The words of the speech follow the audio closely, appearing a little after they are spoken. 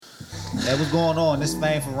Hey, what's going on? This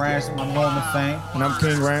Fame for Ransom. I'm Norman Fame. And I'm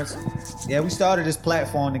King Ransom. Yeah, we started this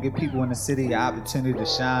platform to give people in the city the opportunity to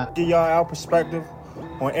shine. Give y'all our perspective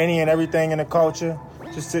on any and everything in the culture.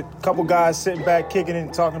 Just a couple guys sitting back, kicking it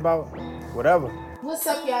and talking about whatever. What's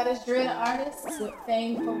up, y'all? This Dread Artist with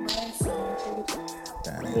Fame for Ransom.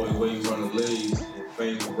 Boy, Waves on the leads with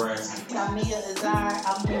Fame for Ransom. Tamia Azar,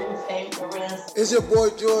 I'm here with Fame for Ransom. It's your boy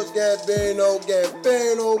George Gambino,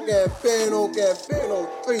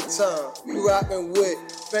 3 times. We rockin' with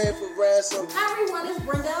Fame for Ransom. Hi everyone, it's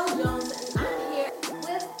Brendel Jones, and I'm here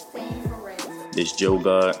with Fame for Ransom. This Joe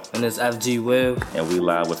God. And it's FG Will. And we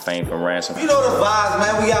live with Fame from Ransom. You know the vibes,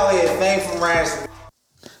 man. We out here at Fame from Ransom.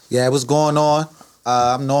 Yeah, what's going on?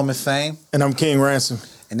 I'm Norman Fame. And I'm King Ransom.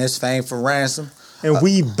 And this Fame for Ransom. And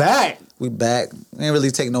we back. We back. We didn't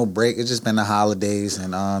really take no break. It's just been the holidays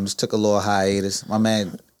and just took a little hiatus. My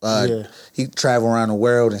man, he travel around the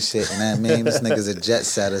world and shit. And that man, this nigga's a jet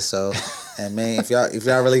setter. So, and man, if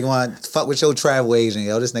y'all really want to fuck with your travel agent,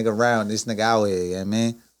 yo, this nigga around, this nigga out here, yeah,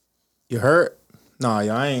 man. You hurt? Nah,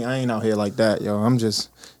 yo, I ain't out here like that, yo. I'm just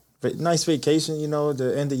nice vacation, you know,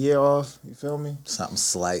 the end of the year off. You feel me? Something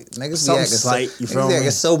slight. Niggas Something be acting slight, so, you feel me? me?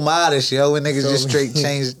 It's so modest, yo. When niggas just straight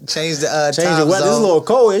change the Change time the weather. It's a zone. little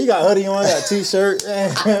cold. You got hoodie on, got t-shirt. Yo,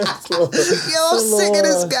 I'm sick of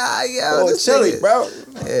this guy, yo. This chilly, nigga. bro.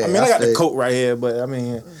 Yeah, I mean, I got the feel coat right here, but I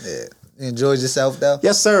mean, yeah. You enjoyed yourself though?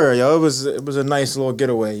 yes, sir. Yo, it was a nice little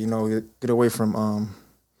getaway. You know, get away from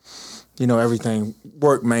everything,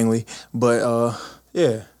 work mainly. But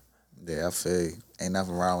yeah. Yeah, I feel you. Ain't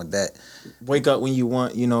nothing wrong with that. Wake up when you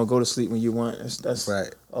want, you know, go to sleep when you want. That's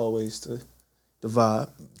right. Always the vibe.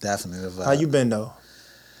 Definitely the vibe. How you been though?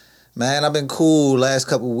 Man, I've been cool last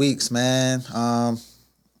couple weeks, man.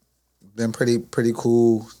 Been pretty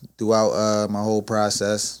cool throughout my whole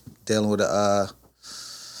process. Dealing with a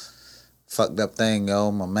fucked up thing,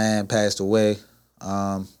 yo. My man passed away.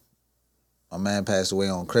 My man passed away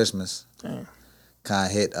on Christmas. Damn. Kind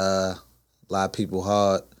of hit a lot of people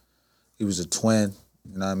hard. He was a twin,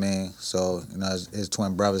 you know what I mean? So, you know, his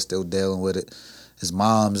twin brother's still dealing with it. His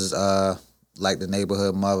mom's like the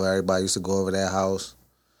neighborhood mother. Everybody used to go over their house.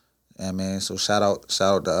 You know what I mean? So shout out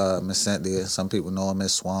to Miss Cynthia. Some people know her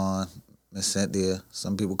Miss Swan, Miss Cynthia.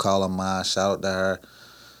 Some people call her Ma. Shout out to her.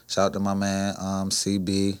 Shout out to my man,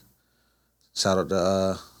 CB. Shout out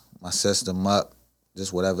to my sister, Muck.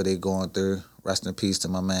 Just whatever they going through. Rest in peace to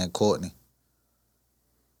my man, Courtney.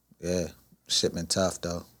 Yeah, shit been tough,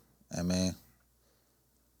 though. I mean,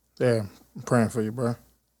 Yeah, I'm praying for you, bro.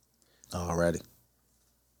 already.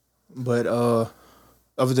 But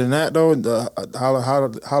other than that, though, the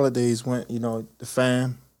holidays went. You know, the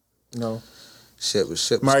fam. You know, Shit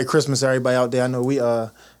was Merry Christmas, everybody out there. I know we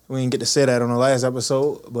didn't get to say that on the last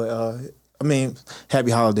episode, but I mean,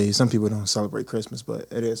 Happy Holidays. Some people don't celebrate Christmas, but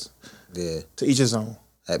it is. Yeah. To each his own.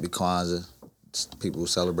 Happy Kwanzaa. People who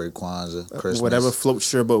celebrate Kwanzaa, Christmas, Whatever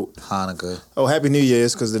floats your boat. Hanukkah. Oh, Happy New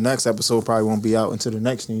Year's, because the next episode probably won't be out until the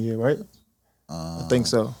next New Year, right? I think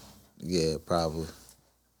so. Yeah, probably.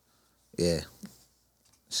 Yeah.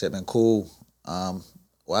 Shit been cool. Well,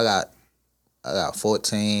 I got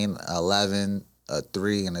 14, 11, a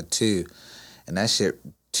 3, and a 2. And that shit,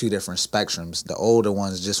 2 different spectrums. The older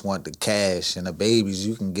ones just want the cash, and the babies,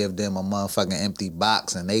 you can give them a motherfucking empty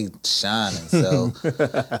box and they shining. So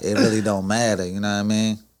it really don't matter, you know what I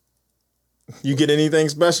mean? You get anything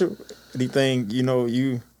special? Anything, you know,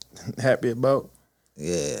 you happy about?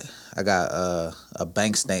 Yeah. I got a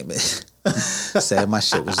bank statement. Said my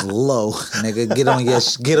shit was low. Nigga, get on your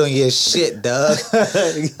shit, dog.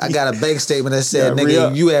 I got a bank statement that said, Yeah,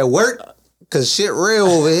 nigga, you at work? Cause shit real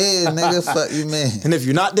over here, nigga. Fuck you, man. And if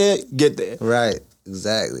you're not there, get there. Right,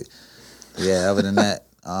 exactly. Yeah, other than that,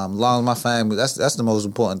 as long as my family, that's the most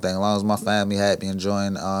important thing. As long as my family happy,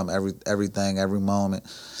 enjoying everything, every moment.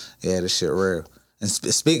 Yeah, this shit real. And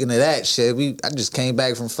speaking of that shit, I just came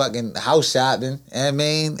back from fucking house shopping, you know what I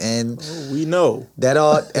mean? And We know. it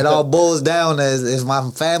all boils down as if my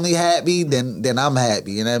family happy, then I'm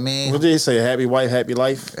happy, you know what I mean? What did they say? Happy wife, happy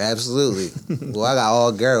life? Absolutely. Well, I got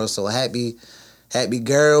all girls, so happy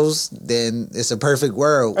girls, then it's a perfect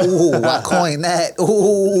world. Ooh, I coined that.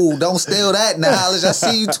 Ooh, don't steal that knowledge. I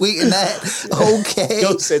see you tweeting that. Okay.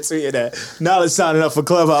 Yo said tweeting that. Knowledge signing up for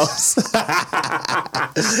Clubhouse.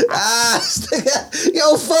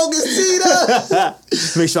 Yo, focus,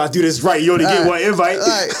 Tita. Make sure I do this right. You only get one invite.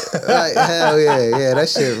 Right. Hell yeah. Yeah, that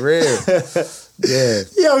shit real. Yeah.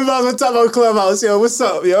 Yo, we might as well talk about Clubhouse, yo. What's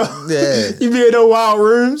up, yo? Yeah. You be in those wild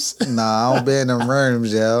rooms Nah, I don't be in them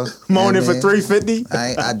rooms, yo. moaning You for know what I mean?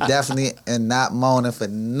 $350? I definitely am not moaning for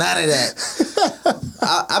none of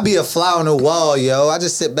that. I be a fly on the wall, yo. I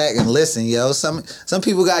just sit back and listen, yo. Some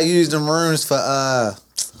people got used them rooms for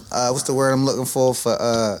what's the word I'm looking for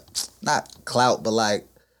not clout, but like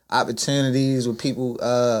opportunities with people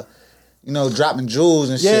dropping jewels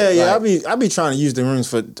and shit. Yeah. Like, I be trying to use the rooms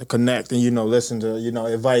to connect and listen to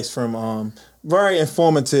advice from very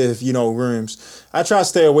informative rooms. I try to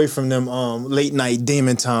stay away from them late night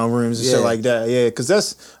demon time rooms and shit Yeah. like that. Yeah, because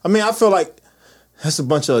I feel like that's a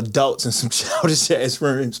bunch of adults in some childish ass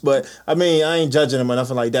rooms. But I ain't judging them or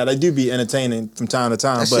nothing like that. I do be entertaining from time to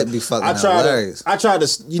time. That but shit be fucking I try hilarious. I try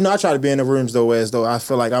to be in the rooms though, as though I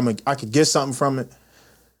feel like I could get something from it.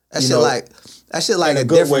 that shit like in a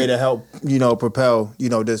good way to help, propel,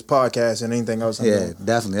 this podcast and anything else I'm Yeah, doing.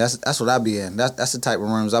 definitely. That's what I be in. That's the type of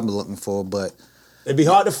rooms I be looking for. But It'd be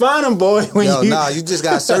hard to find them, boy. When you just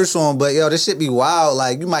got to search for them. But this shit be wild.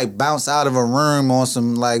 Like you might bounce out of a room on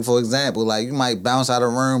some, like for example, like you might bounce out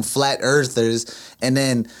of a room flat earthers and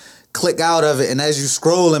then click out of it, and as you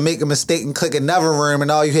scroll and make a mistake and click another room, and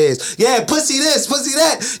all you hear is pussy this, pussy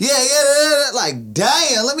that, yeah. Like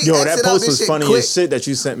damn, let me. Yo, exit that out post this was shit funny quick. as shit that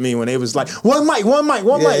you sent me when they was like, one mic.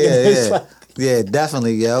 And it's like, Yeah,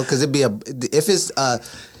 definitely, yo. Because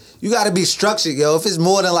you got to be structured, yo. If it's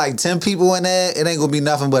more than like 10 people in there, it ain't gonna be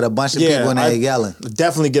nothing but a bunch of people in there yelling.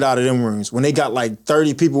 Definitely get out of them rooms. When they got like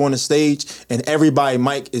 30 people on the stage and everybody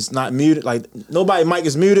mic is not muted, like nobody mic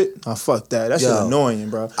is muted, oh fuck that. That shit Yo,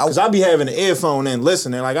 annoying, bro. Because I be having an earphone in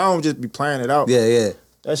listening. Like I don't just be playing it out. Yeah.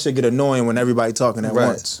 That shit get annoying when everybody talking at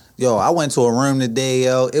once. Yo, I went to a room today,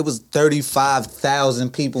 yo. It was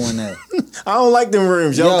 35,000 people in there. I don't like them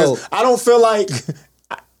rooms, yo. 'Cause I don't feel like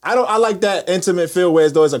I like that intimate feel where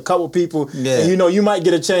as though it's a couple people, and you might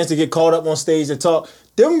get a chance to get caught up on stage and talk.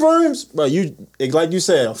 Them rooms, bro, like you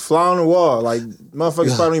said, a fly on the wall. Like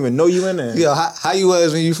motherfuckers probably don't even know you in there. Yo, how you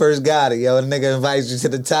was when you first got it, yo? The nigga invites you to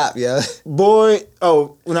the top, yo. Boy,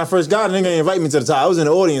 when I first got it, nigga invite me to the top. I was in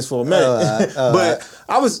the audience for a minute, but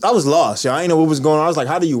I was lost, yo. I didn't know what was going on. I was like,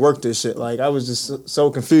 how do you work this shit? Like I was just so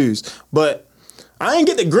confused, but. I ain't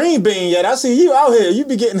get the green bean yet. I see you out here. You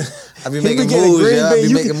be getting. I be making moves, yeah. I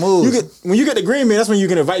be making moves. When you get the green bean, that's when you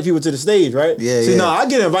can invite people to the stage, right? Yeah, See, yeah. no, I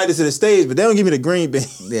get invited to the stage, but they don't give me the green bean.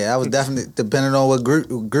 Yeah, I was definitely depending on what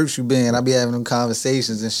groups you be in. I be having them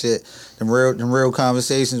conversations and shit. Them real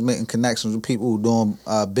conversations, making connections with people who doing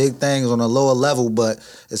big things on a lower level, but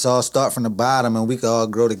it's all start from the bottom, and we can all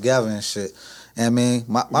grow together and shit. And I mean,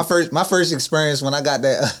 my first experience when I got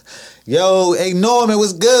that, yo, hey Norman,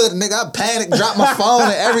 what's good, nigga? I panicked, dropped my phone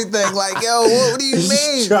and everything. Like, yo, what do you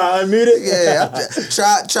mean? Try unmute it.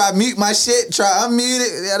 Yeah, try mute my shit. Try unmute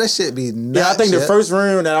it. Yeah, that shit be nuts. Yeah, I think the first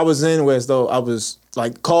room that I was in was though I was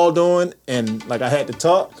like called on and like I had to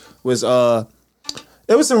talk was there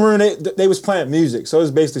was some room they was playing music, so it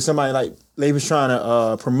was basically somebody like they was trying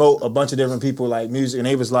to promote a bunch of different people like music, and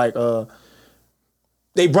they was like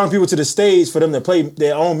they brought people to the stage for them to play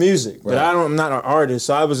their own music. But I'm not an artist,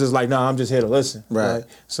 so I was just like, nah, I'm just here to listen. Right.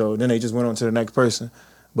 So then they just went on to the next person.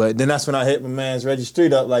 But then that's when I hit my man's Reggie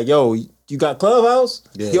Street up, like, yo, you got Clubhouse?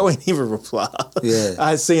 Yeah. Yo ain't even reply. Yeah.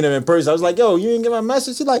 I had seen him in person. I was like, yo, you didn't get my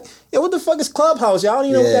message? He's like, yo, what the fuck is Clubhouse? Y'all don't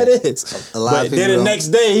even know what that is. A lot of but then people the don't. next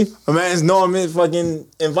day, my man's Norman fucking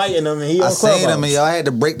inviting him, and he I on Clubhouse. seen him, and yo, I had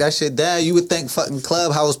to break that shit down. You would think fucking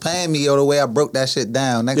Clubhouse paying me, yo, the way I broke that shit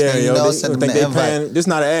down. Next thing you know, I sent him the invite. This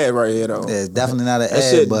not an ad right here, though. Yeah, it's definitely not an That ad,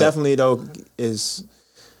 shit but definitely, though, is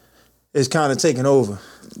kind of taking over.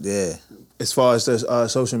 yeah, As far as the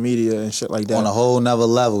social media and shit like that. on a whole nother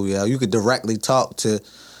level, yo. You could directly talk to,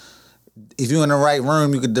 if you're in the right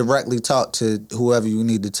room, you could directly talk to whoever you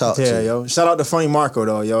need to talk Yeah, to. yo. Shout out to Funny Marco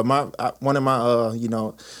though, yo. One of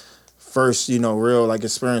my first, real like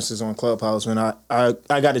experiences on Clubhouse when I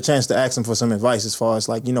got the chance to ask him for some advice as far as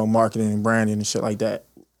like, marketing and branding and shit like that.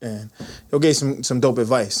 And he gave some dope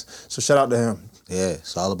advice. So shout out to him. Yeah,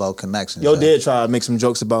 it's all about connections. Yo did try to make some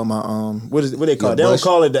jokes about my what they call it? They don't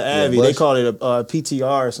call it the Avi. They call it a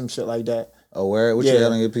PTR or some shit like that. Oh, where? What you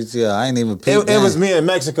had on your PTR? I ain't even peeped. It was me in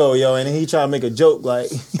Mexico, yo, and he tried to make a joke like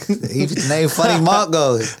He named Funny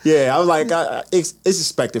Marco. yeah, I was like, it's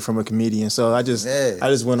expected from a comedian, so I just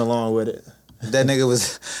went along with it. That nigga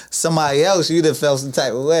was somebody else, you'd have felt some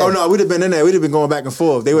type of way. Oh no, we'd have been in there. We'd have been going back and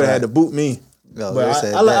forth. They would have had to boot me. Yo, But they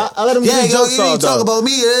said I let them yeah, get yo, jokes you off, ain't talk though. about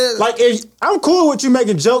me. Like, I'm cool with you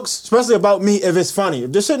making jokes, especially about me if it's funny.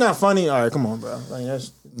 If this shit not funny, all right, come on, bro. Like,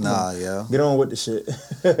 Nah, yo. get on with the shit.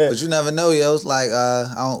 But you never know, yo. It's like,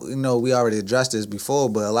 I don't, we already addressed this before,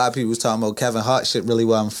 but a lot of people was talking about Kevin Hart shit really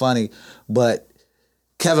wasn't funny. But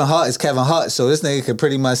Kevin Hart is Kevin Hart, so this nigga could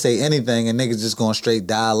pretty much say anything and niggas just going straight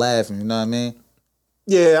die laughing, you know what I mean?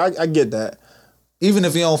 Yeah, I get that. Even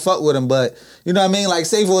if you don't fuck with him, but you know what I mean? Like,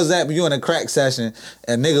 say for example, you in a crack session,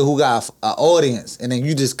 and nigga who got an audience, and then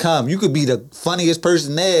you just come. You could be the funniest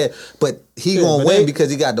person there, but he gonna win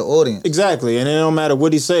because he got the audience. Exactly, and it don't matter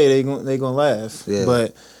what he say, they gonna laugh. Yeah.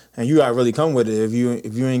 But and you gotta really come with it if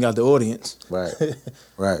you ain't got the audience. Right,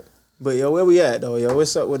 right. But yo, where we at though? Yo,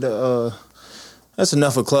 what's up with the? That's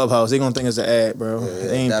enough for Clubhouse. They gonna think it's an ad, bro.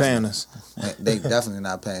 They ain't paying us. They definitely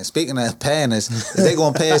not paying. Speaking of paying us, is they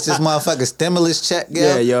gonna pay us this motherfucking stimulus check, yo?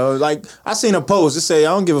 Yeah, yo. Like I seen a post that say I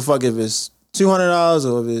don't give a fuck if it's $200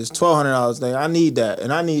 or if it's $1,200. I need that,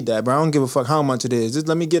 and I need that, bro. I don't give a fuck how much it is. Just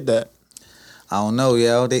let me get that. I don't know,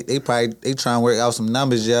 yo. They probably trying to work out some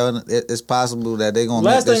numbers, yo. It's possible that they gonna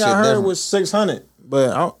Last make this thing shit I heard different. was 600,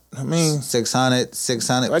 but I mean 600.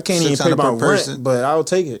 I can't even pay 600 my per person. rent, but I'll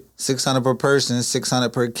take it. 600 per person, 600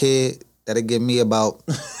 per kid. That'll give me about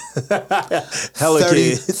Hella 30,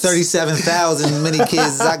 kids. 37,000 many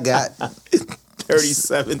kids as I got.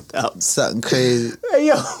 37,000. Something crazy. Hey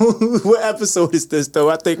yo, what episode is this though?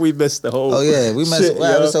 I think we missed the whole. Oh yeah, we missed. shit, What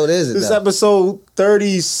yo. episode is it? This though? episode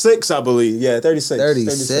 36, I believe. Yeah, 36.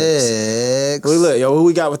 36. We look, yo, who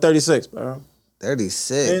we got with 36, bro?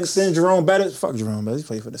 36. Send Jerome Bettis. Fuck Jerome Bettis. He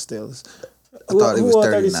played for the Steelers. I thought he was on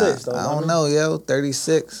 39. though, I don't know, yo.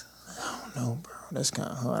 36. No, bro. That's kind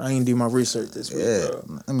of hard. I ain't do my research this week, Yeah.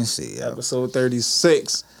 bro. Let me see, yo. Episode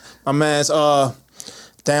 36. My man's,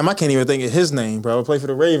 damn, I can't even think of his name, bro. Play for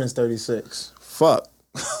the Ravens, 36. Fuck.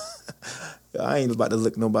 Yo, I ain't about to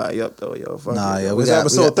look nobody up, though, yo. Fuck Nah, it, yo. yo. We It's got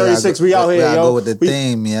episode 36. We out we here, gotta yo. go with the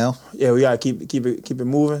theme, yo. Yeah, we gotta keep it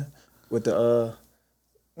moving with the,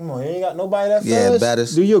 come on, you ain't got nobody that fast? Yeah,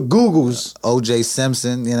 Bettis. Do your Googles. OJ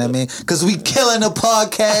Simpson, you know what I mean? Because we killing the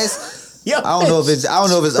podcast. Yo, I don't know if it's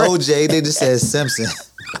OJ. They just said Simpson.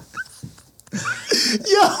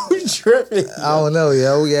 Yo, tripping. I don't know,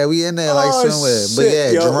 yo. Yeah, we in there like Oh, somewhere. But shit,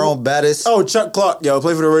 yeah, yo. Jerome Bettis. Oh, Chuck Clark, yo,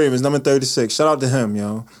 play for the Ravens, number 36. Shout out to him,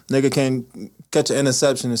 yo. Nigga can't catch an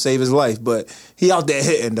interception and save his life, but he out there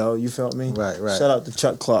hitting, though. You felt me? Right. Shout out to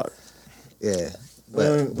Chuck Clark. Yeah.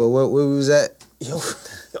 But where we was at? Yo,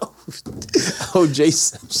 OJ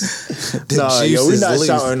Simpson. The Nah, yo, we juices not least.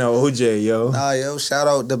 shouting out OJ, yo. Nah, yo, shout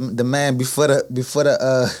out the man before the Before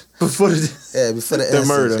the incident,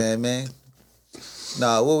 murder. man.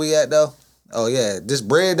 Nah, where we at though? Oh yeah, this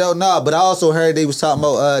bread though. Nah, but I also heard they was talking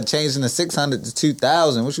about changing the 600 to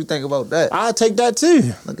 2,000. What you think about that? I'll take that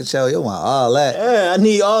too. Look at y'all, you want all that? Yeah, I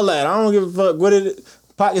need all that. I don't give a fuck what it.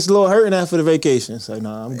 Pockets a little hurting after the vacation. So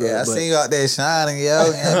nah, I'm good. Yeah, I but seen you out there shining, yo.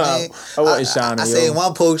 You know what I mean? I wasn't shining, I yo. seen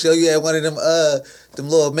one post, yo. You had one of them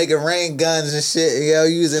little making rain guns and shit, yo.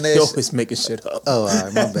 Using that. Yo, shit. it's making shit up. Oh, all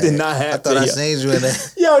right, my bad. Did not I happen. thought I yo. seen you in there.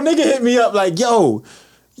 Yo, nigga hit me up like, yo,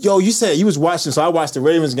 you said you was watching. So I watched the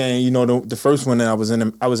Ravens game. You know, the first one that I was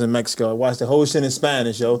in Mexico. I watched the whole shit in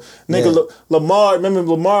Spanish, yo. Nigga, Yeah. Lamar. Remember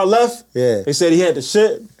Lamar left? Yeah. They said he had the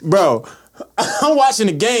shit, bro. I'm watching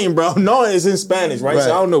the game, bro. Knowing it's in Spanish, right? Right.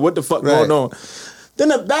 So I don't know what the fuck Right. going on. Then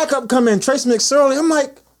the backup come in, Trace McSorley. I'm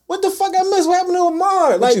like, what the fuck I missed? What happened to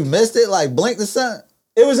Lamar? Like Like you missed it, like blinked or something.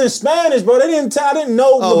 it was in Spanish, bro. They didn't tell. I didn't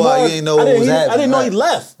know. Oh, Lamar, wow, you didn't know what was I happening, didn't know he right.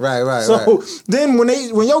 left. Right. So then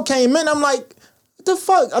when yo came in, I'm like, what the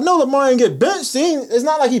fuck? I know Lamar ain't get benched. It's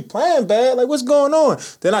not like he playing bad. Like, what's going on?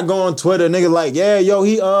 Then I go on Twitter, nigga like, yeah, yo,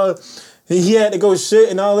 he had to go shit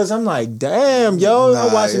and all this. I'm like, damn, yo, I'm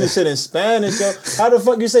Nah, watching yeah. this shit in Spanish, yo. How the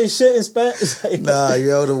fuck you say shit in Spanish? Like, Nah,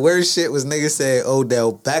 yo, the worst shit was niggas saying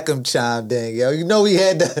Odell Beckham chimed in, yo. You know we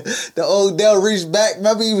had the Odell reached back.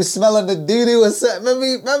 Remember he was smelling the doo-doo or something.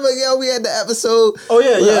 Remember, yo, we had the episode. Oh,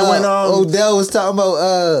 yeah, yeah, when, Odell was talking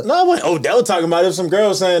about no, when Odell talking about it, was some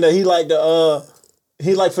girl saying that he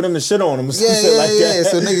liked for them to shit on him or some shit like that.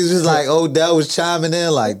 So niggas was like, Odell was chiming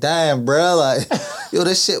in like, damn, bro, like, yo,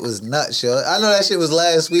 this shit was nuts, yo. I know that shit was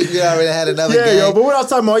last week. You already had another Yeah, game. yo, but when I was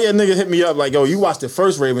talking about, yeah, nigga hit me up like, yo, you watched the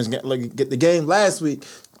first Ravens game, like, get the game last week,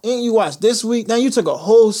 and you watched this week. Now you took a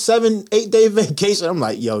whole 7-8 day vacation. I'm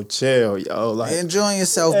like, yo, chill, yo, like, Enjoying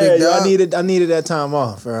yourself, yeah, big yo, dog. I needed that time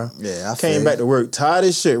off, bro. Yeah, I came feel back you. to work, tired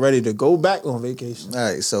as shit, ready to go back on vacation. All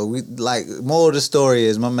right, so we like moral of the story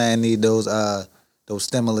is my man need those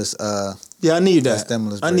stimulus Yeah, I need that.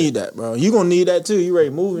 stimulus I bread. need that, bro. You gonna need that too. You ready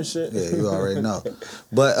to move and shit? Yeah, you already know.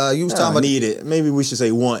 But you was I talking about need it. Maybe we should say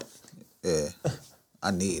want. yeah.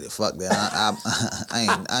 I need it. Fuck that.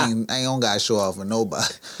 I ain't don't gotta show off with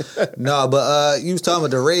nobody. No, but you was talking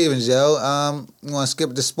about the Ravens, yo. You wanna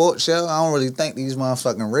skip the sports show? I don't really think these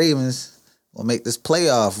motherfucking Ravens will make this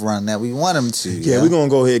playoff run that we want them to. Yeah, yo. we're gonna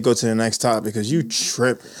go ahead and go to the next topic because you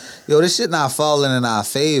tripping. Yo, this shit not falling in our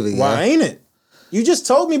favor, yo. Why ain't it? You just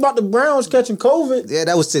told me about the Browns catching COVID. Yeah,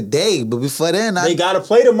 that was today. But before then, They got to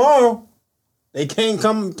play tomorrow. They can't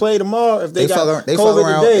come and play tomorrow if they got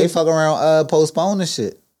COVID today. They fuck around postponing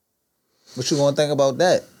shit. What you gonna think about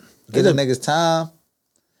that? Get the niggas time.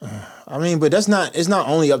 I mean, but it's not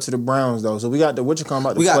only up to the Browns though. So we got the what you calling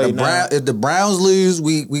about to play the now. If the Browns lose,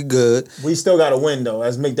 we good. We still got to win though.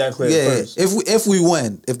 Let's make that clear first. If we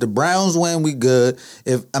win, if the Browns win, we good.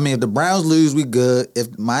 If the Browns lose, we good.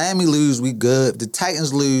 If Miami lose, we good. If the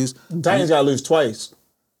Titans lose, The Titans got to lose twice.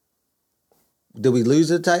 did we lose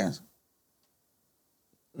to the Titans?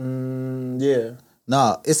 Yeah.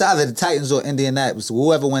 No, it's either the Titans or Indianapolis.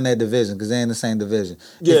 Whoever win that division, because they're in the same division.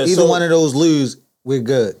 Yeah, if either so- one of those lose, we're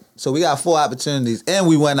good. So we got 4 opportunities, and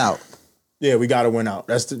we went out. Yeah, we got to win out.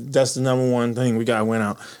 That's the number one thing. We got to win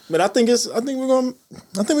out. But I think we're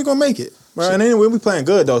gonna make it. Right? And anyway, we playing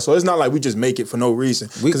good though, so it's not like we just make it for no reason.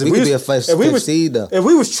 We could be a fifth seed though. If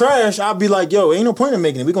we was trash, I'd be like, yo, ain't no point in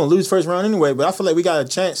making it. We're gonna lose first round anyway. But I feel like we got a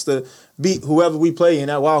chance to beat whoever we play in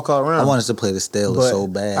that wild card round. I want us to play the Steelers But so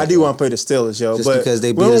bad. I do want to play the Steelers, yo. Just but because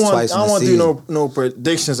they we beat don't us twice in I don't the want to season. do no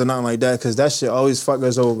predictions or nothing like that because that shit always fuck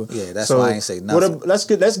us over. Yeah, that's why I ain't say nothing. Let's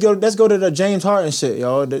go to the James Harden shit,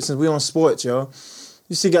 yo. Since we on sports, yo.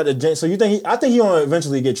 You see, got the James. So you think I think he gonna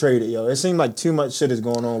eventually get traded, yo. It seemed like too much shit is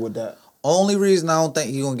going on with that. Only reason I don't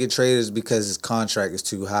think he's gonna get traded is because his contract is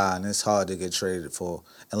too high and it's hard to get traded for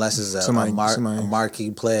unless it's a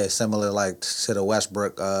marquee player similar like to the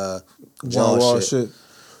Westbrook John Wall shit.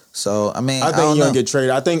 So I mean, I think he's gonna get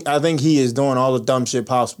traded. I think he is doing all the dumb shit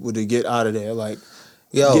possible to get out of there. Like,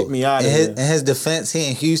 get me out of here. In his defense, he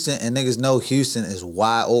in Houston and niggas know Houston is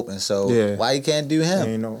wide open. So why you can't do him?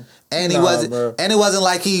 Ain't no. And he wasn't. Bro. And it wasn't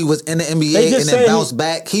like he was in the NBA and then bounced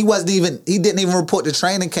back. He didn't even report to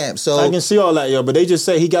training camp. So I can see all that, yo. But they just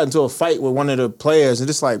say he got into a fight with one of the players, and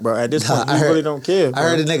it's like, bro, at this point, you really don't care. Bro. I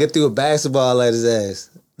heard a nigga threw a basketball at his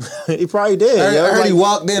ass. He probably did. I heard he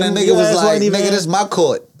walked in and nigga was like, nigga, this is my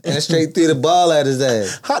court. And straight threw the ball at his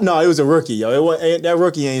ass. No, it was a rookie, yo. That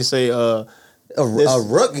rookie ain't say a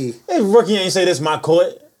rookie. That rookie ain't say this my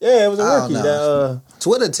court. Yeah, it was a rookie.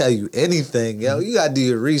 Twitter tell you anything, yo. You gotta do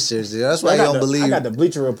your research. Yo. That's why I don't believe. I got the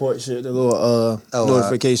Bleacher Report shit, the little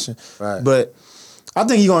notification. Right. But I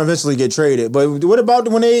think he's gonna eventually get traded. But what about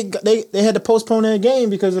when they had to postpone their game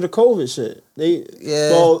because of the COVID shit?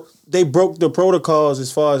 They broke the protocols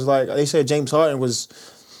as far as like they said James Harden was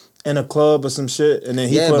in a club or some shit, and then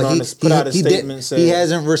he put out a statement saying he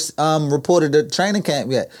hasn't reported the training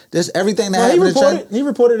camp yet. There's everything that happened. He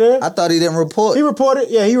reported there. I thought he didn't report. He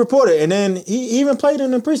reported, and then he even played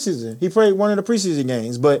in the preseason. He played one of the preseason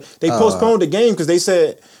games, but they postponed the game because they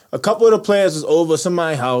said a couple of the players was over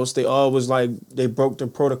somebody's house. They all was like they broke the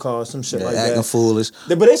protocol, some shit like acting that. foolish.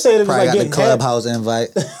 But they said it was probably like got getting the clubhouse invite.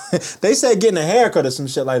 They said getting a haircut or some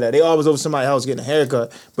shit like that. They always over somebody's house getting a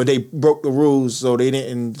haircut, but they broke the rules, so they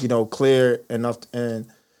didn't, clear enough and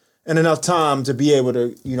enough time to be able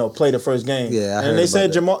to, play the first game. Yeah, I heard and they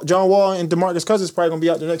about said John Wall and DeMarcus Cousins probably gonna be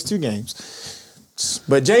out the next 2 games.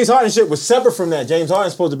 But James Harden shit was separate from that. James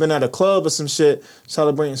Harden's supposed to have been at a club or some shit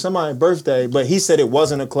celebrating somebody's birthday, but he said it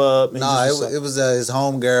wasn't a club. No, it was his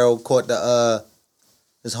homegirl caught the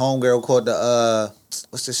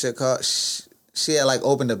what's the shit called? She had like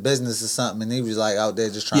opened a business or something, and he was like out there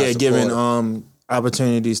just trying to support giving her.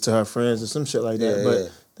 Opportunities to her friends or some shit like that.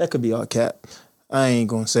 But that could be all cap. I ain't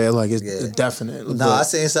gonna say it like it's definite. No, I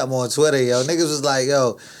seen something on Twitter, yo. Niggas was like,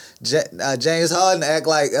 yo, James Harden act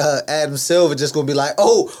like Adam Silver just gonna be like,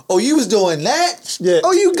 oh, you was doing that? Yeah.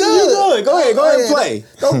 Oh, you good? Go ahead and play.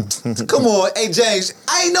 Come on, hey James,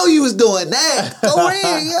 I ain't know you was doing that. Go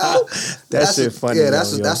in, yo. That shit funny. Yeah,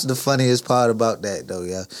 that's the funniest part about that though,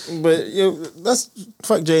 yeah. But that's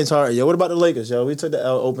fuck James Harden, yo. What about the Lakers, yo? We took the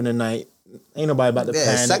L opening night. Ain't nobody about to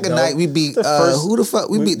panic. Second night we beat who the fuck?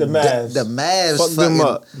 We beat the Mavs. The Mavs fucked them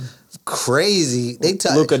up. Crazy. They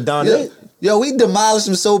Luka Doncic. Yo, we demolished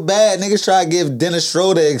them so bad. Niggas try to give Dennis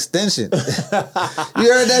Schroeder extension. You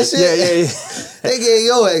heard that shit? Yeah. They gave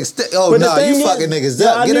extension. Oh no, you fucking niggas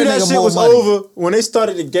up. I Get knew a that nigga shit more was money. over when they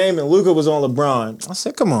started the game and Luka was on LeBron. I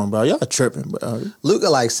said, "Come on, bro, y'all tripping, bro." Luka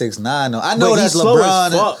like 6'9" though. I know that's slow LeBron.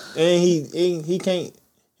 As fuck, and he can't.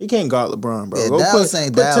 He can't guard LeBron, bro. Yeah, Go Dallas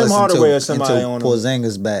ain't put Dallas Tim Hardaway or somebody on him.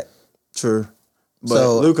 Porzingis back. True,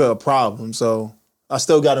 but Luka a problem. So I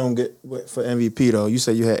still got him for MVP though. You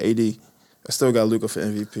said you had AD. I still got Luka for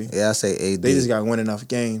MVP. Yeah, I say AD. They just got to win enough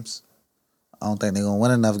games. I don't think they're gonna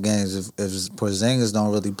win enough games if Porzingis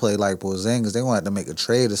don't really play like Porzingis. They're gonna have to make a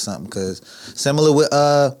trade or something because similar with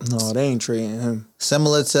no, they ain't trading him.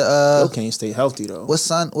 Similar to they can't stay healthy though. What's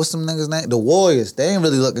some niggas name? The Warriors. They ain't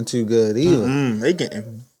really looking too good either. They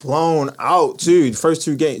getting blown out too. The first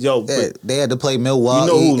 2 games, yo. Yeah, But they had to play Milwaukee.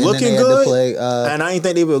 you know who and looking then they had good? to play, And I didn't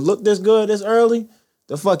think they would look this good this early.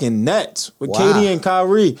 The fucking Nets with Wow. KD and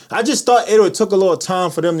Kyrie. I just thought it would took a little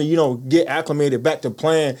time for them to get acclimated back to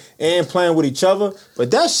playing with each other.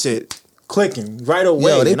 But that shit clicking right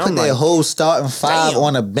away. Yo, they and put I'm their like, whole starting 5 damn.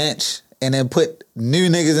 on a bench and then put new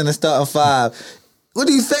niggas in the starting 5. What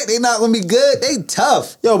do you think? They not gonna be good? They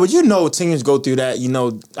tough. Yo, but teams go through that.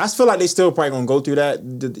 I feel like they still probably gonna go through that.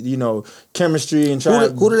 Chemistry and try.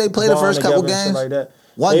 Who do they play the bond first couple together and shit games? like that.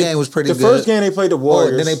 One game was pretty the good. The first game they played the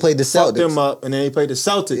Warriors. then they played the fucked Celtics. them up, and then they played the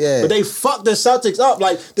Celtics. Yeah. But they fucked the Celtics up.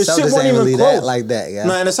 Like the Celtics shit wasn't ain't even really close. that like that, yeah.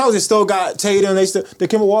 Man, the Celtics still got Tatum. Did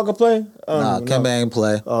Kemba Walker play? Nah, Kemba ain't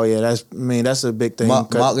play. Oh yeah, that's a big thing.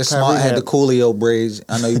 Marcus Smart had the Coolio braids.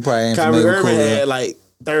 I know you probably ain't Kyrie familiar with Irving Coolio. had like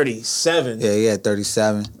 37. Yeah, he had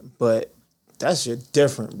 37. But that shit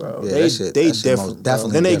different, bro. Yeah, they that shit different. most Bro.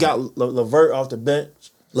 definitely Then they different. got LeVert off the bench.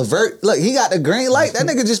 LeVert, look, he got the green light. That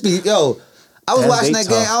nigga just be, yo. I was watching that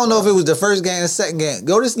game. I don't know if it was the first game or the second game.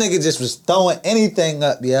 Yo, this nigga just was throwing anything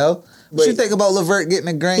up, yo. What you think about LeVert getting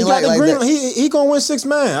the green He light got the like green. that? He gonna win 6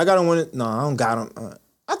 man. I gotta win it. No, I don't got him.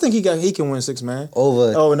 I think he can win 6 man.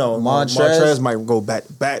 Over Oh no, Montrez? Montrez might go back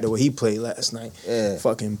the way he played last night. Yeah.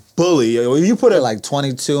 Fucking bully. Yo, you put Like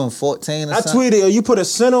 22 and 14 or I something. tweeted, yo, you put a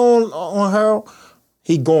center on Harold,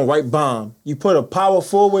 he going right bomb. You put a power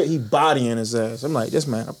forward, he bodying his ass. I'm like, this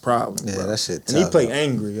man a problem. Yeah, bro. that shit And he tough, play bro.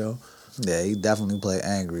 angry, yo. Yeah, he definitely played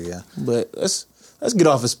angry, yeah. But let's get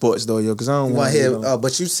off of sports though, yo, because I don't You want want to to hear,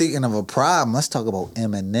 but you speaking of a problem, let's talk about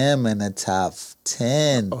Eminem in the top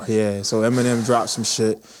 10. Oh yeah, so Eminem dropped some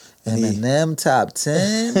shit. And Eminem top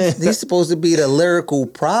 10? He's supposed to be the lyrical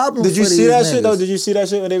problem. Did you for see these that shit though? niggas. Did you see that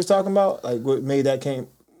shit when they was talking about like what made that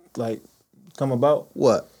come about?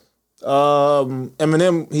 What?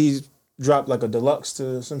 Eminem he dropped like a deluxe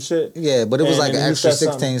to some shit. Yeah, but it was And- like an and he extra said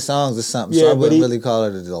 16 something. songs or something, Yeah, so I but wouldn't he- really call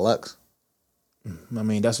it a deluxe. I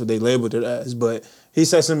mean, that's what they labeled it as. But he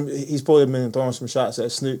said he's supposed to have been throwing some shots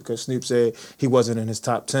at Snoop because Snoop said he wasn't in his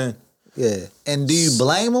top 10. Yeah. And do you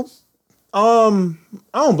blame him? I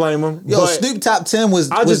don't blame him. Yo, but Snoop top 10 was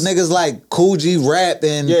I just- niggas like Cool G Rap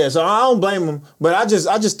and... Yeah, so I don't blame him. But I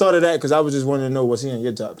just thought of that because I was just wanting to know, was he in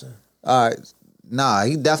your top 10? All right. Nah,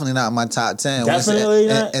 he definitely not in my top 10. Definitely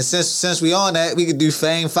and, not? And since we on that, we could do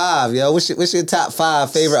Fame 5, yo. What's your top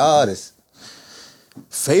 5 favorite artists?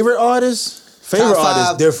 Favorite artist? Favorite Top artist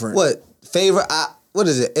 5, different. What? Favorite, what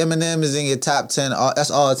is it? Eminem is in your top 10. That's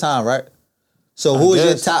all the time, right? So who is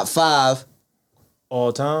your guess. top 5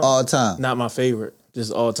 All time? all time? Not my favorite.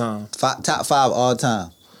 Just all time. Top 5 all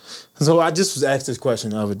time. So I just was asked this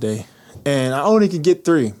question the other day, and I only could get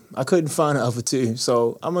 3. I couldn't find the other 2.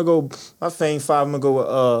 So I'm gonna go my Fame 5. I'm gonna go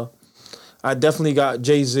with I definitely got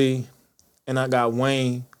Jay-Z, and I got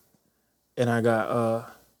Wayne, and I got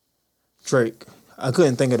Drake. I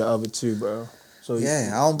couldn't think of the other 2, bro. So Yeah,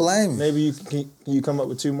 I don't blame you. maybe can you come up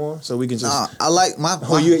with 2 more so we can just. I like my...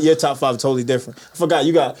 Oh, your top 5 totally different. I forgot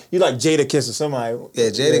you like Jada Kiss or somebody. Yeah,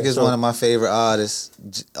 Jadakiss is so- one of my favorite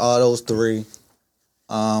artists. All those 3.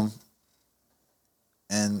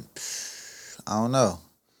 And I don't know.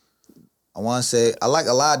 I want to say I like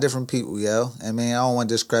a lot of different people, yo. I mean, I don't want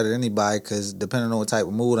to discredit anybody because depending on what type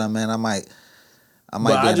of mood I'm in, I might But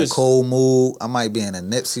be I in just- a cold mood. I might be in a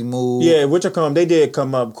Nipsey mood. Yeah, they did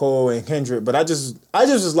come up, Cole and Kendrick, but I just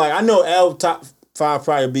was like, I know L top 5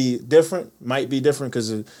 probably might be different because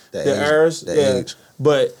of The the age, eras. the Yeah, age.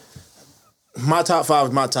 but my top 5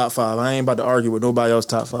 is my top 5. I ain't about to argue with nobody else's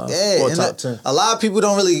top 5 Yeah, or and top 10. a lot of people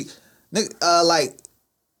don't really like.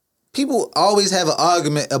 People always have an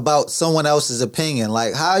argument about someone else's opinion.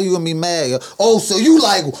 Like, how are you gonna be mad? Yo? Oh, so you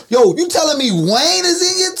like, yo, you telling me Wayne is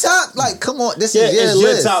in your top? Like, come on, this Yeah, is your it's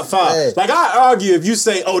list. your top 5. Yeah. Like I argue if you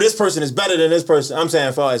say, "Oh, this person is better than this person," I'm saying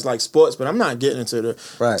as far as like sports, but I'm not getting into the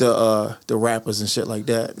rappers and shit like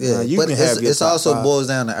that. Yeah, you but can have your it's top also 5. boils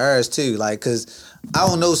down to eras too. Like, cause I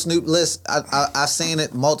don't know Snoop list. I've seen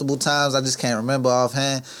it multiple times. I just can't remember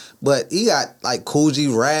offhand. But he got like Cool G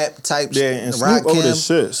Rap type. Yeah, and Rock Snoop over him. this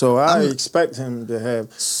shit, so I I'm- expect him to have.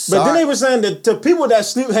 But Sorry. then they were saying that the people that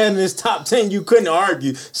Snoop had in his top 10, you couldn't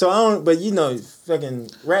argue. So I don't. But you know,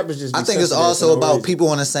 fucking rappers just. I be think it's sensitive also for no about reason. people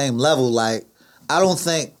on the same level. Like, I don't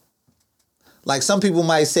think, like some people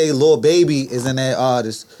might say Lil Baby is in their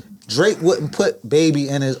artist. Drake wouldn't put Baby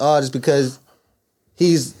in his artist because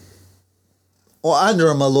he's or under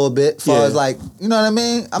him a little bit. As far Yeah. as like, you know what I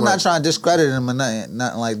mean? I'm Right. not trying to discredit him or nothing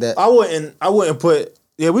like that. I wouldn't put.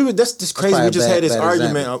 Yeah, we were. That's just crazy. probably We a just bad- had this bad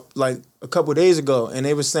argument example. like a couple days ago, and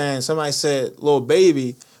they were saying somebody said Lil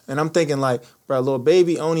Baby, and I'm thinking like, bro, Lil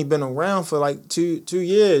Baby only been around for like 2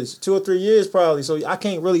 years, 2 or 3 years probably. So I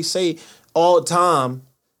can't really say all time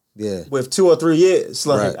Yeah. with 2 or 3 years.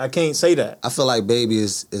 Like Right. I can't say that. I feel like Baby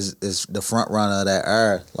is the front runner of that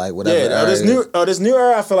era. Like whatever. Yeah, era this it is. this new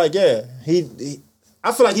era. I feel like he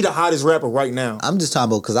I feel like he the hottest rapper right now. I'm just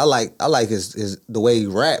talking about because I like his the way he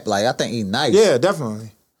rap. Like I think he nice. Yeah,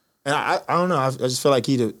 definitely. And I don't know. I just feel like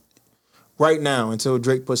he the right now until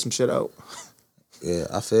Drake put some shit out. Yeah,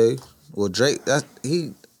 I feel you. Well, Drake,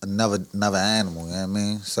 he another animal. You know what I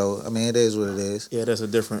mean? So I mean, it is what it is. Yeah, that's a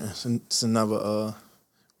different. It's another.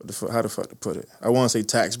 How the fuck to put it? I want to say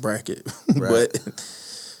tax bracket, Right. but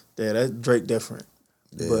yeah, that's Drake different.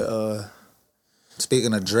 Yeah. But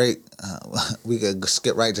Speaking of Drake, we could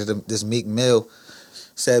skip right to this Meek Mill.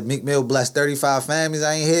 Said Meek Mill blessed 35 families.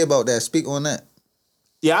 I ain't hear about that. Speak on that.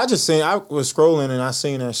 yeah, I was scrolling and I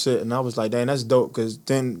seen that shit and I was like, dang, that's dope. Because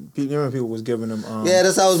then people was giving him. Yeah,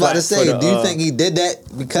 that's what I was about to flack say. for the, Do you think he did that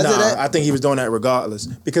because of that? I think he was doing that regardless.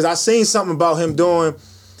 Because I seen something about him tweeting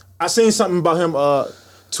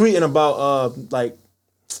about like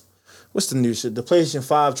what's the new shit? The PlayStation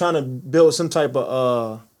 5 trying to build some type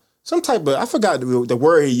of I forgot the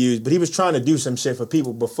word he used, but he was trying to do some shit for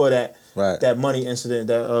people before that Right. that money incident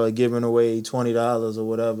that giving away $20 or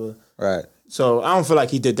whatever. Right. So I don't feel like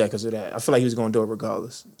he did that because of that. I feel like he was going to do it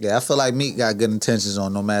regardless. Yeah, I feel like Meek got good intentions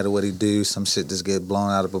on no matter what he do. Some shit just get blown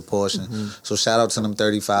out of proportion. Mm-hmm. So shout out to them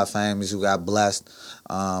 35 families who got blessed.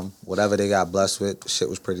 Whatever they got blessed with, shit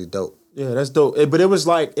was pretty dope. Yeah, that's dope. But it was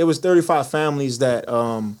 35 families that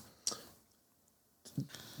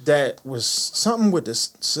that was something with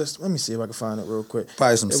this system. Let me see if I can find it real quick.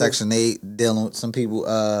 Probably some It was- Section 8 dealing with some people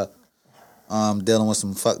dealing with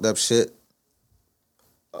some fucked up shit.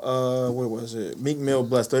 What was it? Meek Mill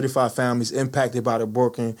blessed 35 families impacted by the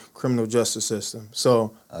broken criminal justice system.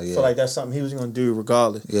 So I yeah. feel like that's something he was gonna do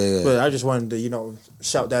regardless. Yeah. But I just wanted to,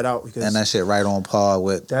 shout that out because And that shit right on par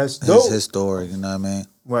with That's dope. his story, you know what I mean?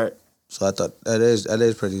 right. So I thought that is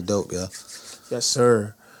pretty dope, yeah. Yes,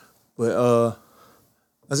 sir. But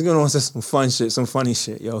let's go on to some fun shit, some funny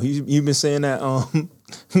shit, yo. You been saying that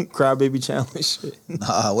crybaby challenge shit.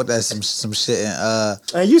 What that's some shit in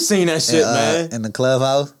Hey, you seen that shit, man? in the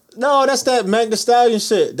clubhouse? No, that's that Meg Thee Stallion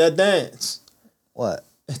shit, that dance. What?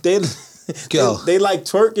 They Yo. they like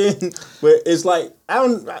twerking, but it's like I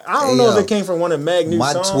don't know yo. if it came from one of Meg new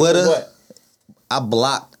My songs Twitter- or what. I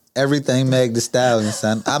blocked everything Meg Thee Stallion,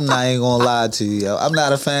 son. I'm not even gonna lie to you, yo. I'm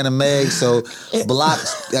not a fan of Meg, so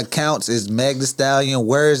blocked accounts is Meg Thee Stallion.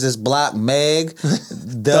 Words is blocked Meg,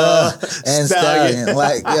 duh, and Stallion.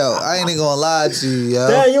 Like, yo, I ain't even gonna lie to you, yo.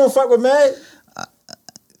 Damn, you don't fuck with Meg?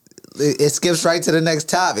 It skips right to the next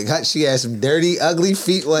topic. She had some dirty, ugly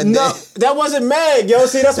feet one day. No, that wasn't Meg, yo.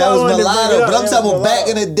 See, that's That why I was wanted to bring it mulatto, up. but I'm Yeah, talking about back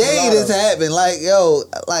in Mulatto. the day Mulatto. this happened. Like, yo,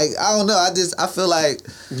 like I don't know. I feel like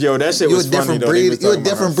Yo, that shit you a was funny different though. They breed. was You a talking about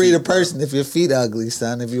different her breed feet. of person if your feet ugly,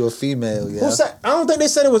 son. If you a female, yeah. Who said? I don't think they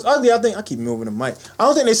said it was ugly. I keep moving the mic. I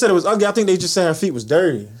don't think they said it was ugly. I think they just said her feet was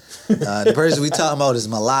dirty. The person we talking about is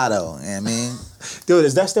mulatto. You know what I mean, Dude,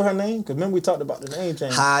 is that still her name? Because remember we talked about the name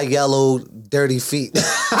change. high yellow, dirty feet.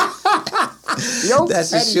 Yo,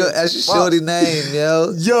 That's your petty as fuck. shorty name,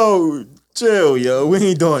 yo. Yo, chill, yo. We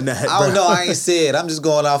ain't doing that. I don't bro. know. I ain't said. I'm just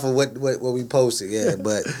going off of what we posted. Yeah,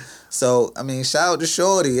 but so I mean, shout out to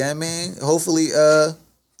Shorty. You know what I mean, hopefully, her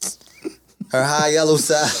high yellow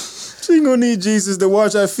side. She gonna need Jesus to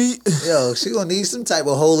wash her feet. Yo, she gonna need some type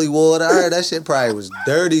of holy water. I heard that shit probably was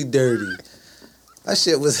dirty. That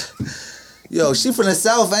shit was. Yo, she from the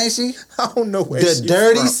South, ain't she? I don't know where The she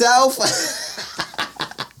dirty from. South.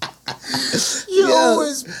 Yo, Yo.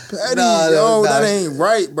 it's petty. Nah, yo, nah, that ain't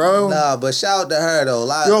right, bro. Nah, but shout out to her though.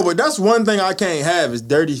 Yo, but that's one thing I can't have is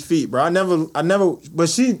dirty feet, bro. I never, but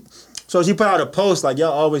she put out a post like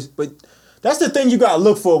y'all always, but that's the thing you gotta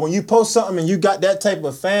look for when you post something and you got that type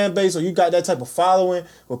of fan base or you got that type of following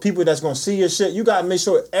or people that's gonna see your shit. You gotta make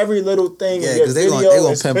sure every little thing Yeah, in your 'cause they video gonna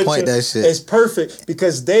is pinpoint picture that shit. is perfect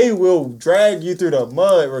because they will drag you through the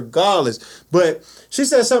mud regardless. But she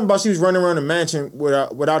said something about she was running around the mansion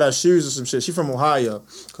without her shoes or some shit. She from Ohio,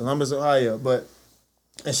 Columbus, Ohio, but.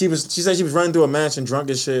 And she said she was running through a mansion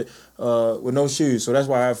drunk as shit with no shoes, so that's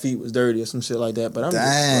why her feet was dirty or some shit like that. But I'm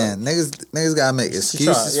damn, niggas gotta make just,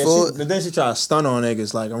 excuses for it. but then she tried to stun on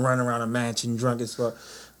niggas like I'm running around a mansion drunk as fuck.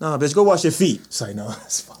 Nah, bitch, go wash your feet. It's like no,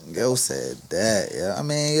 that's fine. Yo said that, yo. I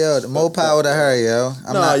mean, yo, the more power to her, yo.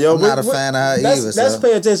 I'm Nah, not a fan of her either. Let's So.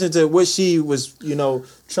 pay attention to what she was,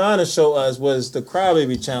 trying to show us was the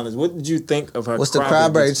crybaby challenge. What did you think of her? What's the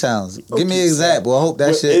crybaby challenge? Give me an example. I hope that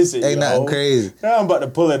What shit is it, ain't yo? nothing crazy. Now I'm about to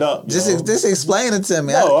pull it up. Just yo. explain it to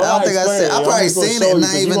me. No, I don't think I said. I probably seen it and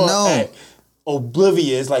not even know.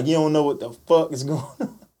 Oblivious, like you don't know what the fuck is going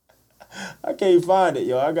on. I can't find it,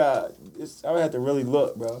 yo. I would have to really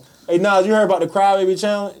look, bro. Hey, Nas, you heard about the Crybaby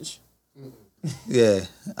Challenge? Yeah,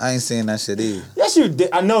 I ain't seen that shit either. Yes, you did.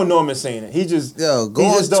 I know Norman's saying it. He just Yo, go he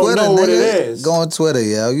on just don't Twitter, know nigga. what it is. Go on Twitter,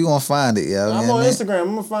 yo. You gonna find it, yo. I'm You know on what I mean? Instagram.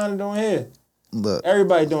 I'm gonna find it on here. Look,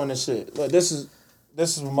 Everybody doing this shit. Look, this is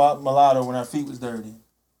Mulatto when her feet was dirty.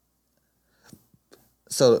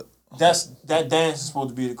 so That dance is supposed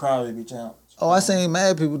to be the Crybaby Challenge. I seen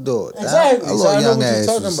mad people do it. Exactly. Her So I little know young what you're ass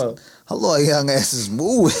talking was- about. Her little young ass is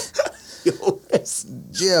moving.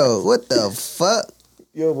 Yo, what the fuck?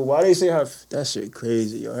 Yo, but why they say that shit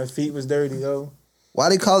crazy, yo? Her feet was dirty, yo. Why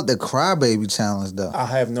they call it the Crybaby Challenge though? I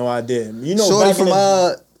have no idea. You know, Shorty back in from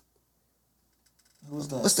the, who's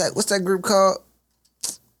that? what's that group called?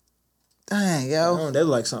 Dang, yo. Oh, they're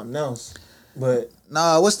like something else. But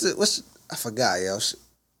Nah, I forgot, yo.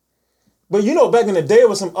 you know, back in the day, there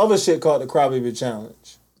was some other shit called the Crybaby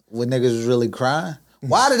Challenge. When niggas was really crying.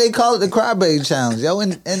 Why did they call it the Crybaby Challenge, yo?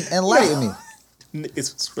 Enlighten me.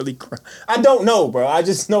 Niggas was really crying. I don't know, bro. I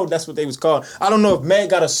just know that's what they was called. I don't know if Meg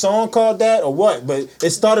got a song called that or what, but it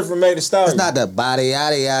started from Meg Thee Stallion. It's not the body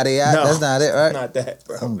yada yada yada. No, That's not it, right? Not that,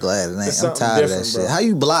 bro. I'm glad it ain't. It's I'm something tired of that different, shit. bro. How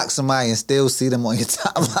you block somebody and still see them on your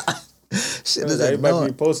timeline? Shit is Everybody be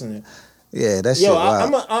annoying. posting it. Yeah, that shit Yo,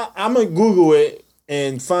 wild. I'm gonna Google it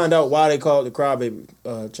and find out why they call it the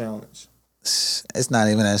Crybaby Challenge. It's not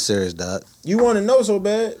even that serious, dog. You want to know so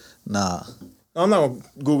bad? Nah. I'm not gonna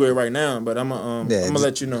Google it right now, but I'm gonna just-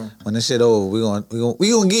 let you know. When this shit over, we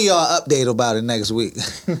gonna give y'all an update about it next week.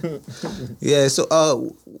 Yeah, so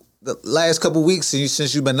the last couple weeks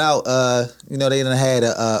since you've been out, they done had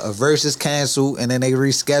a versus canceled and then they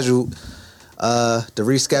rescheduled. The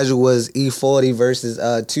reschedule was E40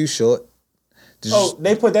 versus Too Short. Oh,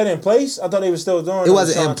 they put that in place? I thought they were still doing it. It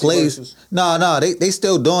wasn't in Ashanti place. versus- No, they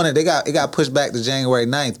still doing it. It got pushed back to January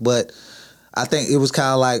 9th, but I think it was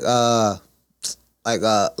kind of like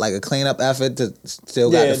a cleanup effort to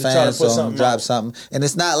still got Yeah, the to try to fans put so something drop out. something. And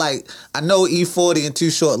it's not like I know E40 and Too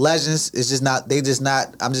Short legends. It's just not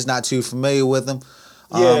I'm just not too familiar with them.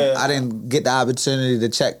 Yeah. I didn't get the opportunity to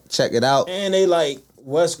check it out. And they like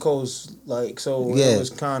West Coast, like, so Yeah. it was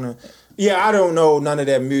kind of. Yeah, I don't know none of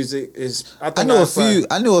that music. I knew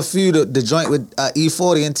a few. The joint with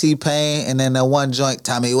E40 and T-Pain, and then that one joint.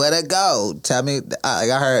 Tell me where to go. Tell me. I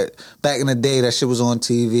heard back in the day that shit was on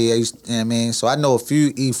TV. You know what I mean? So I know a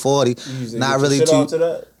few E40. Not really shit too. off to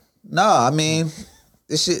that. No, I mean,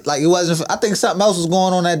 this shit like it wasn't. I think something else was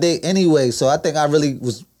going on that day anyway. So I think I really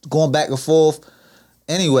was going back and forth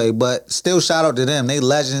anyway. But still, shout out to them. They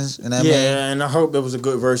legends. You know what I mean? Yeah, and I hope it was a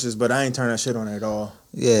good versus, but I ain't turn that shit on at all.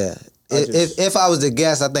 Yeah. I just- If I was to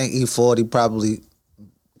guess, I think E40 probably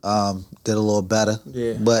did a little better.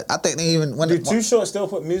 Yeah. But I think they even when Do Too Short still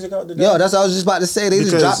put music out today? yo, that's what I was just about to say. They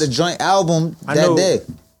just Because dropped a joint album I that know- day.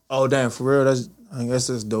 Oh damn, for real? I guess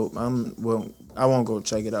that's dope. I won't go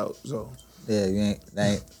check it out. So Yeah, you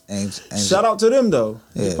ain't shout out to them though.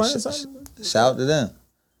 You Yeah, playing sh- something? shout out to them.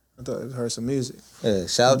 I thought I heard some music. Yeah,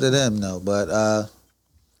 shout out to them though. But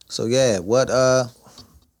so yeah, what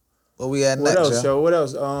we at What next? else, yo? yo? What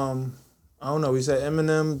else? I don't know. We said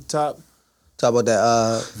Eminem top. Talk about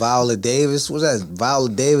that Viola Davis. What's that? Viola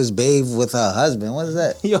Davis babe with her husband. What is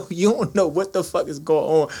that? Yo, you don't know what the fuck is going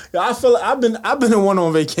on. Yo, I feel like I've been the one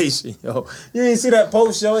on vacation, yo. You didn't see that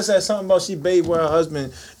post, yo? It said something about she bathed with her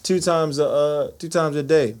husband two times a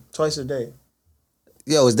day, twice a day.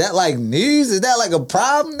 Yo, is that like news? Is that like a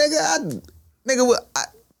problem, nigga?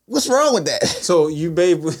 What's wrong with that? So you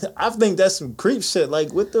bathe with, I think that's some creep shit.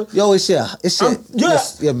 Like what the Yo, it's your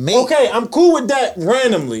your mate. Okay, I'm cool with that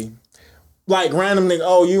randomly. Like randomly,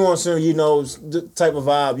 oh, you want some, the type of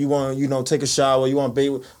vibe, you want, take a shower, you want to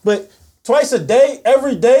bathe with, but twice a day,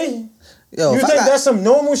 every day, Yo, you if I think got- that's some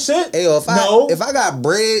normal shit? Hey, yo, if no. I got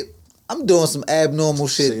bread, I'm doing some abnormal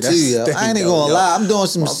shit too, yo. there I ain't you even go, gonna yo. lie. I'm doing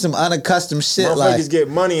some unaccustomed shit. Motherfuckers Like get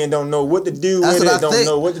money and don't know what to do that's with what it, I don't think.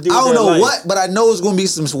 know what to do I with don't their know life. what, but I know it's gonna be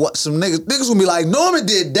some niggas. Niggas gonna be like, Norman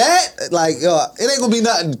did that. Like, yo, it ain't gonna be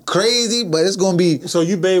nothing crazy, but it's gonna be. So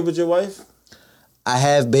you bathe with your wife? I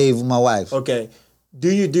have bathed with my wife. Okay.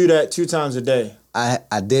 Do you do that 2 times a day? I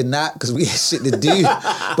did not because we had shit to do.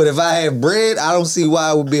 But if I had bread, I don't see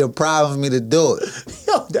why it would be a problem for me to do it.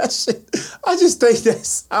 Yo, that shit, I just think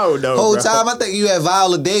that's, I don't know, Whole bro. time I think you had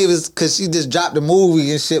Viola Davis because she just dropped a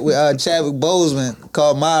movie and shit with Chadwick Boseman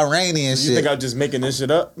called Ma Rainey and You shit. think I'm just making this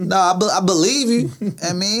shit up? No, I believe you.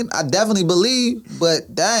 I mean, I definitely believe,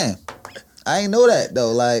 but damn, I ain't know that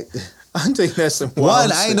though. Like, I think that's some wild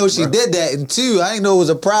one, I ain't shit, know she bro. did that, and two, I ain't know it was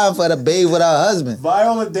a problem for her to bathe with her husband.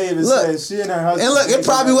 Viola Davis Look, said she and her husband. And look, it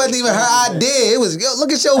probably wasn't even her idea. It was, yo,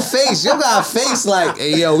 look at your face. You got a face like,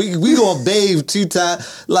 hey, yo, we gonna bathe 2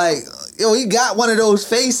 times. Like, he got one of those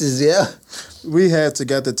faces, yeah. We have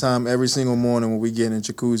together time every single morning when we get in the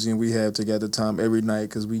jacuzzi, and we have together time every night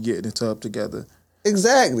because we get in the tub together.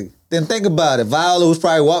 Exactly. Then think about it. Viola was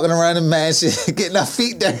probably walking around the mansion, getting her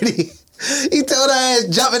feet dirty. He told her ass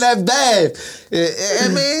jump in that bath. I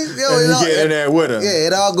mean, yo, And you get in there with her. Yeah,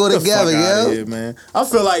 it all go together, yo. Here, man. I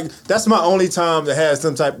feel like that's my only time to have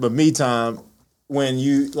some type of me time when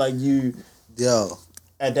you Yo,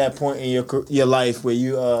 at that point in your life where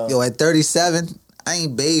you at 37, I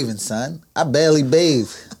ain't bathing, son. I barely bathe.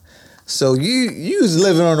 So you was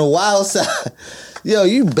living on the wild side. Yo,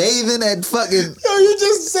 you bathing at fucking. Yo, you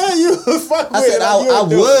just said you would fuck with I said it. I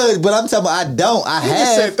would, but I'm talking about I don't. I You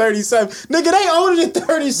just have. said 37. Nigga, they older than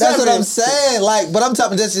 37. That's what I'm saying. Like, but I'm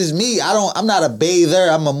talking just as me. I'm not a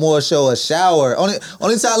bather. I'm a more so a shower. Only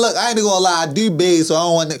time, look, I ain't gonna lie, I do bathe, so I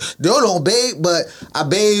don't want they don't bathe, but I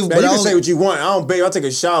bathe. Now, but you I can don't, say what you want. I don't bathe. I take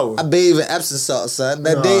a shower. I bathe in Epsom salt, son.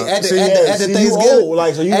 That Nah. day at the See, yeah, at the see, you Thanksgiving, old,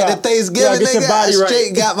 like, so you at got- the you Thanksgiving, gotta get your nigga, body I right.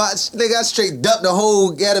 straight got my nigga, I straight dumped the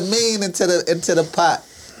whole Gatamine into the pot.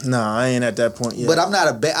 Nah, I ain't at that point yet. But I'm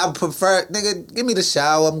not I prefer, nigga, give me the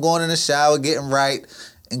shower. I'm going in the shower, getting right,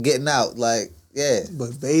 and getting out. Like, yeah.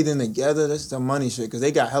 But bathing together, that's the money shit, because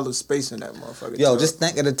they got hella space in that motherfucker. Yo, tub. just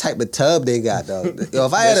think of the type of tub they got, though. Yo,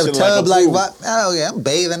 if I had That a shit tub like like, a pool. oh yeah, I'm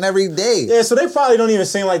bathing every day. Yeah, so they probably don't even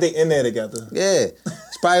seem like they in there together. Yeah.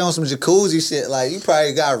 It's probably on some jacuzzi shit. Like, you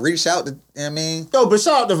probably got to reach out to, you know what I mean? Yo, but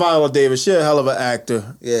shout out to Viola Davis. She a hell of an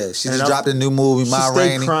actor. Yeah, she And just I'm- dropped a new movie, She Ma stay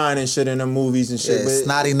Rainey. crying and shit in the movies and shit. Yeah, but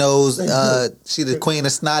snotty nose. She the queen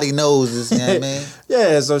of snotty noses, you know what I mean?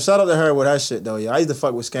 yeah, so shout out to her with her shit though. Yeah, I used to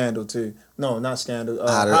fuck with Scandal too. No, not Scandal.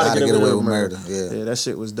 How to Get Away with Murder. Yeah, Yeah. that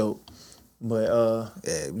shit was dope. But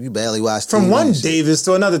Yeah, you barely watched from TV one and shit. Davis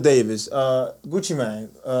to another Davis, Gucci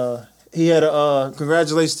Mane. He had a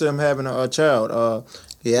congratulations to him having a child.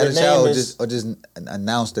 He had a Their child name or just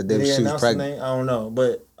announced that Did he she was announce the pregnant. name? I don't know,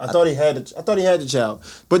 but I thought he had the child.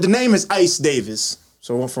 But the name is Ice Davis.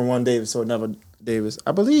 So went from one Davis to another Davis.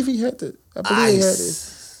 I believe he had the. I believe he had it.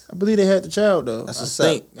 Ice. I believe they had the child though. That's I what's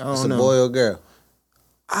think. up. I don't It's a know. boy or girl.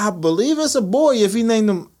 I believe it's a boy if he named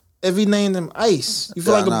him. If he named him Ice, you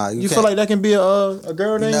feel like Nah, you you feel can't. like that can be a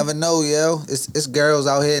girl You name. never know, yo. It's girls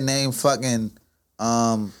out here named fucking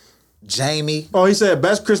Jamie. Oh, he said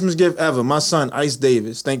best Christmas gift ever. My son Ice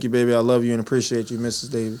Davis. Thank you, baby. I love you and appreciate you,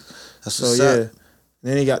 Mrs. Davis. That's So what's yeah. up.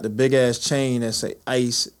 Then he got the big ass chain that say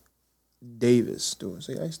Ice Davis. Do it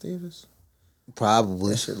say Ice Davis?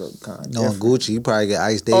 Probably. That shit look kind of Knowing Gucci, you probably get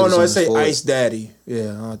Ice Davis. Oh no, on it his say forehead. Ice Daddy.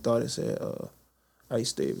 Yeah, I thought it said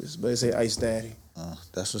Ice Davis, but it say Ice Daddy.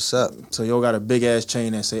 That's what's up. So yo got a big ass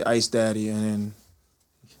chain that say Ice Daddy, and then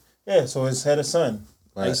yeah, so it's had a son,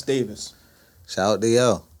 Right. Ice Davis. Shout out to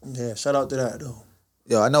yo. Yeah, shout out to that though.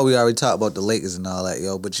 Yo, I know we already talked about the Lakers and all that,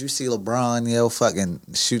 yo, but you see LeBron, yo, fucking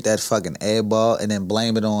shoot that fucking air ball and then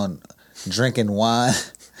blame it on drinking wine.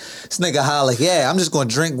 This nigga holler, yeah, I'm just gonna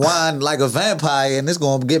drink wine like a vampire and it's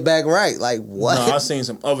gonna get back right. Like, what? No, I seen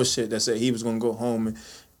some other shit that said he was gonna go home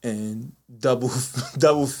and double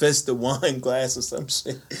fist the wine glass or some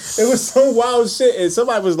shit. It was some wild shit, and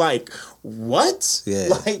somebody was like, "What?" Yeah.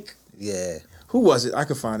 Like, Yeah. who was it? I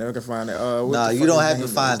can find it. What Nah, the you fuck don't his have name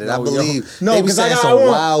to find is? it. I No, believe yo. No, they be because saying I some want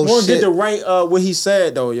wild to get shit. the right what he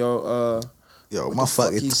said though, yo. Yo, What my the fuck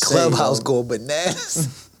fucking he say, clubhouse yo? going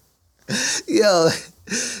bananas. yo,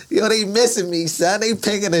 they missing me, son. They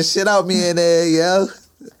picking the shit out me in there, yo.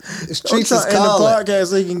 The streets is in the calling. podcast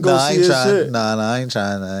so he can go Nah, I see ain't his trying. shit. Nah, I ain't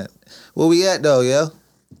trying that. Where we at though, yo?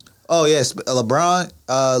 Oh yes, LeBron.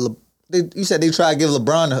 You said they tried to give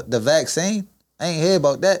LeBron the vaccine. I ain't hear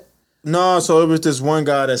about that. No, so it was this one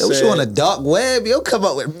guy that Yo, said, you on the dark web? Yo, come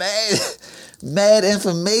up with mad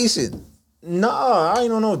information. "Nah, I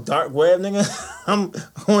ain't on no dark web, nigga. I'm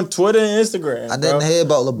on Twitter and Instagram." I didn't bro. hear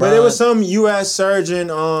about LeBron. But it was some U.S. surgeon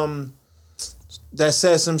that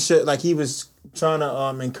said some shit like he was trying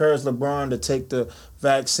to encourage LeBron to take the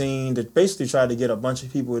vaccine to basically try to get a bunch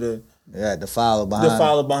of people to Yeah, to follow behind.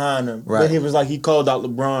 follow behind him. Right. But he was like, he called out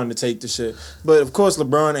LeBron to take the shit. But of course,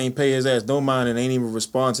 LeBron ain't pay his ass no mind and ain't even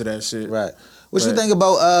respond to that shit. Right. What you But- think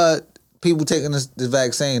about people taking the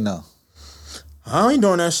vaccine though? I ain't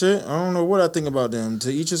doing that shit. I don't know what I think about them.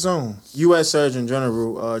 To each his own. U.S. Surgeon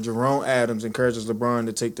General Jerome Adams encourages LeBron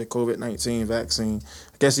to take the COVID-19 vaccine.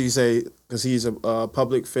 I guess he say because he's a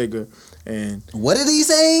public figure. And What did he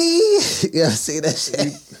say? Yeah, see that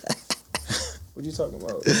shit. what you talking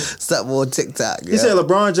about? Something on TikTok. He said,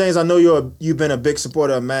 LeBron James, I know you've been a big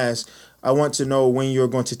supporter of masks. I want to know when you're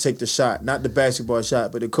going to take the shot, not the basketball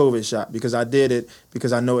shot, but the COVID shot, because I did it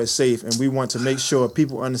because I know it's safe, and we want to make sure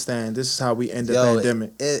people understand this is how we end the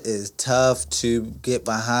pandemic. It is tough to get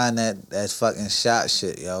behind that fucking shot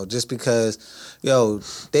shit, yo. Just because, yo,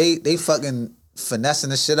 they fucking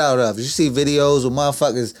finessing the shit out of. You see videos with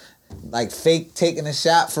motherfuckers like fake taking a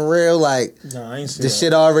shot for real, like Nah, I ain't see the that.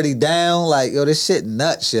 shit already down, like yo, this shit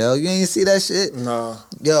nuts, yo. You ain't see that shit? No.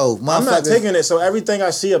 Yo, I'm not motherfuckers. taking it, so everything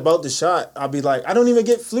I see about the shot, I'll be like, I don't even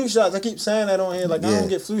get flu shots. I keep saying that on here, like I Yeah. don't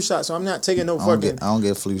get flu shots, so I'm not taking no I don't fucking.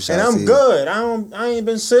 get flu shots. And I'm either. good. I ain't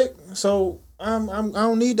been sick, so I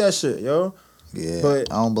don't need that shit, yo. Yeah,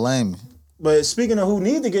 But- I don't blame you. But speaking of who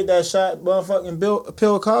need to get that shot, motherfucking Bill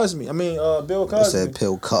Cosby. Bill I Cosby. said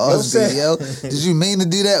Bill Cosby, said- yo. Did you mean to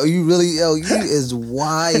do that? Or you really, yo? You is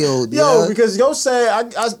wild, Yo, yo. because yo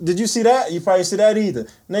said, did you see that? You probably see that either.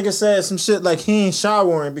 Nigga said some shit like he ain't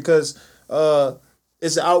showering because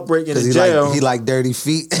it's an outbreak in the Because jail. he like dirty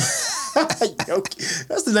feet. Yo,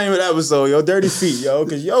 that's the name of the episode, yo. Dirty feet, yo.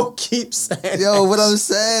 Because yo keeps saying Yo, what I'm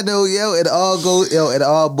saying though, yo, it all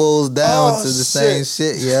boils down Oh, to the same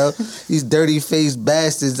shit, yo. These dirty faced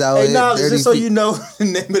bastards out Hey, here. nah, dirty just so feet. you know the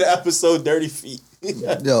name of the episode, Dirty Feet.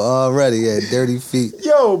 Yo, already, yeah, dirty feet.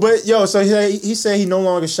 So he said he no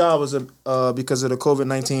longer showers because of the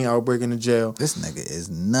COVID-19 outbreak in the jail. This nigga is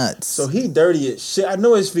nuts. So he dirty as shit. I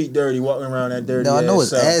know his feet dirty walking around that dirty No, I know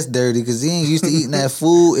his self. ass dirty because he ain't used to eating that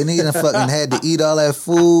food, and he done fucking had to eat all that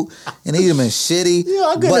food, and he done been shitty. Yeah,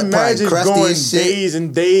 I butt couldn't probably imagine crusty going as shit. days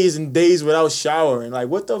and days and days without showering. Like,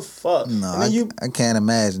 what the fuck? No, And then I can't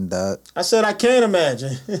imagine, dog. I said I can't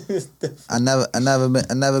imagine. I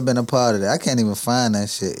never been a part of that. I can't even find that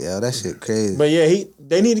shit, yo. That shit crazy. But yeah,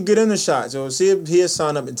 they need to get in the shot. So see if he'll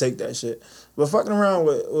sign up and take that shit. But fucking around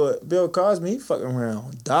with Bill Cosby, he fucking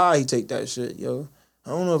around. Die, he take that shit, yo. I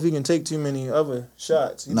don't know if he can take too many other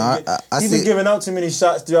shots. He's been giving out too many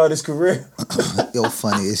shots throughout his career. Yo,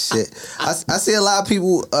 funny as shit. I see a lot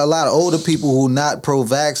of older people who not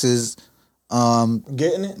pro-vaxxers,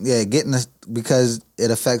 Getting it? yeah, getting this because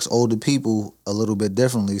it affects older people a little bit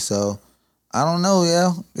differently. So I don't know,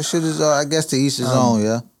 yeah. This shit is, I guess, to each his own,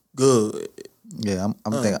 yeah. Good. Yeah, I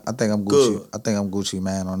think I'm Gucci. Good. I think I'm Gucci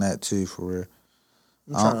man on that too, for real.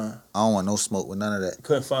 I don't want no smoke with none of that.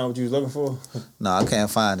 Couldn't find what you was looking for. No, I can't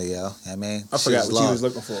find it, yo. I mean, I forgot what you was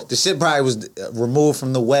looking for. The shit probably was removed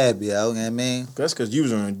from the web, yo. You know what I mean? That's because you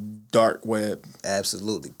was on dark web.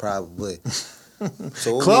 Absolutely, probably.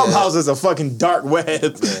 So Clubhouse is a fucking dark web.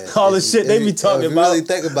 All the shit they be talking if you about. really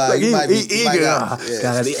think about it, you might be eager. yeah.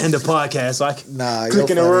 Gotta end the podcast so I can yo, click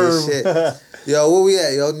in the funny room. as shit. Yo, where we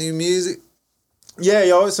at? Yo, new music? Yeah,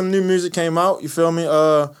 yo, some new music came out. You feel me?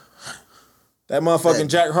 That motherfucking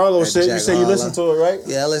Jack Harlow that shit. You Jack say you Harlow. listen to it, right?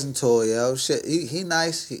 Yeah, I listen to it, yo. Shit, he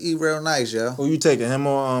nice. He real nice, yo. Who you taking? Him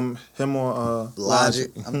or Logic.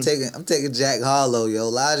 I'm taking Jack Harlow, yo.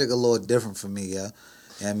 Logic a little different for me, yo.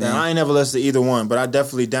 Yeah, I mean, I ain't never listened to either one, but I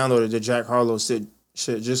definitely downloaded the Jack Harlow shit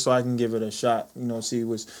just so I can give it a shot. You know, see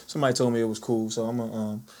somebody told me it was cool, so I'm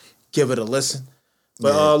gonna give it a listen.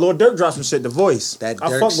 But Lil Durk dropped some shit, The Voice. that I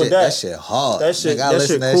Dirk fuck shit, with that shit hard. That shit, Nigga, I that listen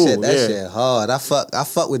shit to that cool. shit. That yeah. shit hard. I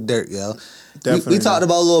fuck with Dirk, yo. Definitely, We talked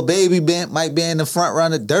about Lil Baby might be in the front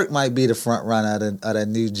runner. Dirk might be the front runner of that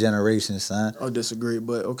new generation, son. I disagree,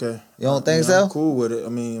 but okay. You don't think so? I'm cool with it. I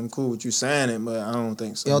mean, I'm cool with you saying it, but I don't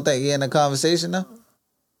think so. You don't think he in the conversation though?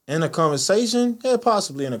 In a conversation? Yeah,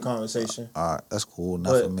 possibly in a conversation. All right, that's cool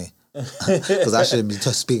enough But- for me. Because I shouldn't be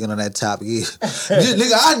speaking on that topic either.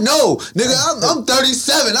 Nigga, I know. Nigga, I'm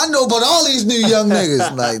 37. I know about all these new young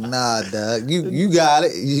niggas. Like, nah, dog. You got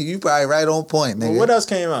it. You probably right on point, nigga. Well, what else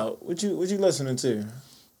came out? What you listening to?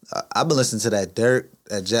 I've been listening to that Dirk,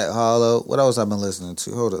 that Jack Harlow. What else I've been listening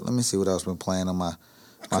to? Hold up. Let me see what else been playing on my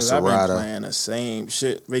Because I've been Serato. playing the same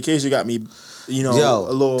shit. Vacation got me, you know, Yo,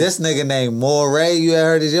 a little. this nigga named Moray. You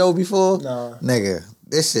ever heard his yo before? Nah. Nigga,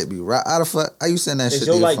 this shit be right. How the fuck? How you send that is shit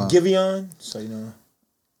your to your like phone? Giveon? So you know.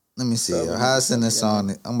 Let me see. Yo. How I send this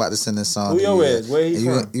song? I'm about to send this song. Who to yo you. is? Where he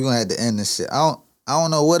And from? You gonna have to end this shit. I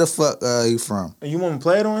don't know where the fuck he from. And you want to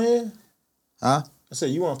play it on here? Huh? I said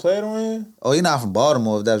you want to play it on here. Oh, he not from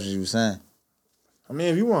Baltimore. If that's what you were saying. I mean,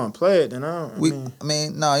 if you want to play it, then I don't.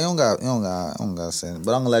 No, you don't got to send it.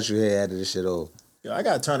 But I'm gonna let you hear after this shit over. Yo, I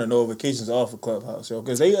gotta turn the notifications off for Clubhouse, yo,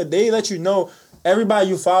 because they let you know. Everybody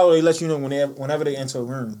you follow, they let you know whenever they enter a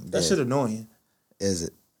room. That Yeah. shit annoying. Is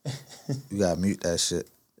it? You gotta mute that shit.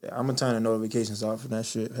 Yeah, I'm gonna turn the notifications off for that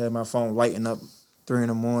shit. Have my phone lighting up 3 in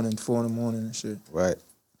the morning, 4 in the morning and shit. Right.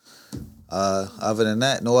 Other than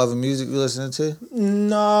that, no other music you listening to?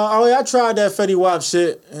 No, I tried that Fetty Wap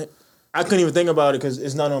shit. I couldn't even think about it because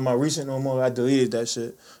it's not on my recent no more. I deleted that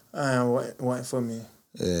shit. Wasn't for me.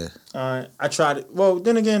 Yeah. I tried it. Well,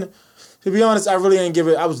 then again, to be honest, I really didn't give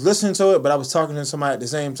it. I was listening to it, but I was talking to somebody at the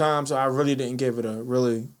same time, so I really didn't give it a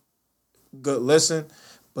really good listen.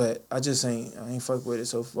 But I ain't fuck with it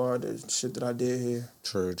so far. The shit that I did here.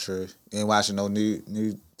 True. You ain't watching no new Shout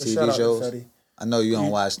out TV to shows? Fetty. I know you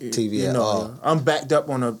don't watch TV at all. I'm backed up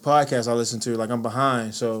on a podcast I listen to. Like, I'm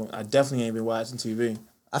behind, so I definitely ain't been watching TV.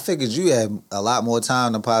 I figured you had a lot more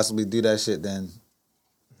time to possibly do that shit than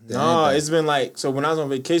No, anything. it's been like, so when I was on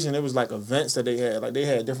vacation, it was like events that they had. Like, they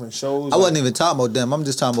had different shows. I wasn't even talking about them. I'm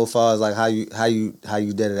just talking about far as like how you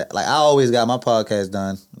did it. Like I always got my podcast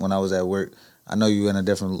done when I was at work. I know you in a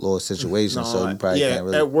different little situation, so you probably can't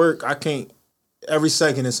really. At work, I can't. Every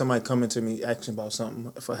second is somebody coming to me asking about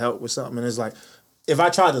something for help with something, and it's like, if I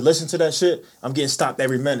try to listen to that shit, I'm getting stopped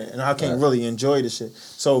every minute, and I can't really enjoy the shit.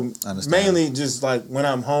 So mainly just like when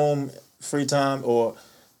I'm home, free time, or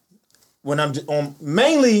when I'm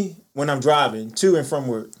mainly when I'm driving to and from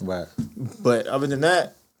work. Right. But other than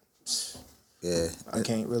that, Yeah. I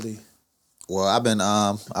can't really. Well, I've been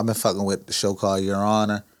fucking with the show called Your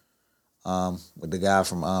Honor, with the guy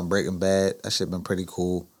from Breaking Bad. That shit been pretty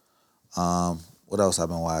cool. What else I've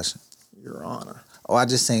been watching? Your Honor. Oh, I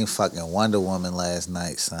just seen fucking Wonder Woman last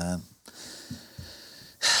night, son.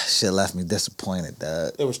 Shit left me disappointed,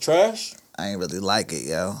 dog. It was trash? I ain't really like it,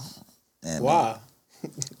 yo. And Why?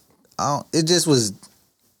 it just was.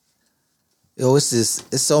 Yo, it's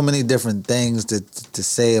so many different things to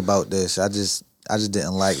say about this. I just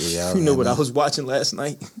didn't like it, yo. You know what I was watching last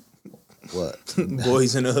night? What?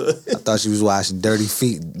 Boys in the Hood. I thought you was watching Dirty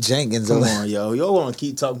Feet Jenkins. Come on, yo. Y'all want to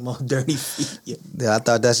keep talking about dirty feet. Yeah. Yeah, I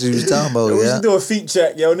thought that's what you was talking about, Yo, we yeah. should do a feet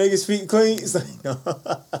check, yo. Niggas' feet clean? It's like, no.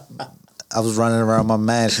 I was running around my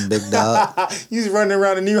mansion, big dog. You was running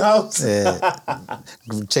around the new house? Yeah.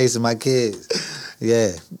 Chasing my kids.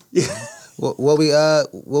 Yeah. What we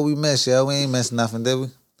missed, yo? We ain't missed nothing, did we?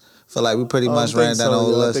 Feel like we pretty much ran down the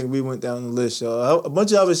whole list. I think we went down the list, yo. A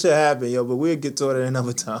bunch of other shit happened, yo, but we'll get to it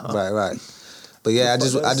another time. Right. But yeah, I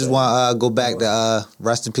just want to go back to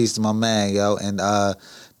rest in peace to my man, yo. And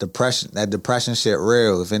depression, that depression shit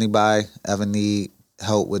real. If anybody ever need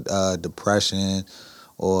help with depression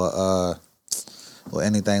or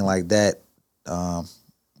anything like that,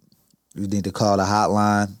 you need to call the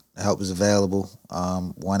hotline. Help is available.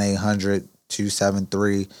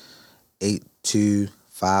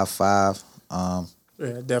 1-800-273-8255.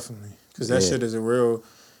 Yeah, definitely. Because that shit is a real.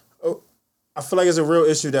 I feel like it's a real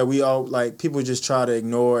issue that we all like. People just try to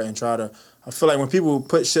ignore and try to. I feel like when people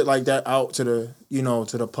put shit like that out to the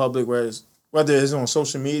to the public, whether it's on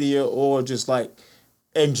social media or just like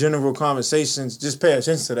in general conversations, just pay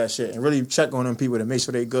attention to that shit and really check on them people to make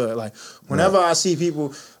sure they good. Like whenever I see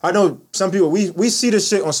people, I know some people we see this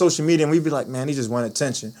shit on social media and we be like, man, he just want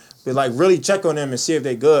attention. But like really check on them and see if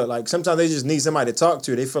they good. Like sometimes they just need somebody to talk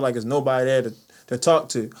to. They feel like there's nobody there to talk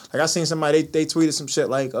to. Like I seen somebody they tweeted some shit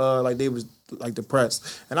like they was like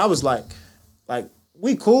depressed, and I was like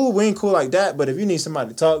we cool, we ain't cool like that. But if you need somebody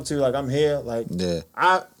to talk to, like I'm here. Like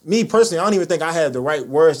me personally, I don't even think I have the right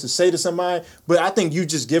words to say to somebody. But I think you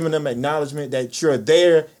just giving them acknowledgement that you're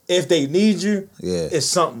there if they need you. Yeah, is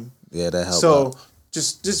something. Yeah, that helps. So. Out.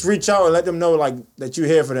 Just reach out and let them know like that you're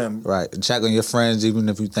here for them. Right. And check on your friends even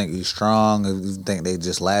if you think you're strong, if you think they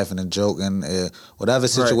just laughing and joking. Whatever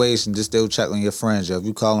situation, just still check on your friends. Yo. If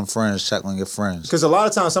you call them friends, check on your friends. Because a lot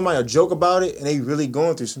of times somebody will joke about it and they really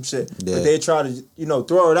going through some shit. Yeah. But they try to,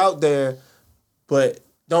 throw it out there, but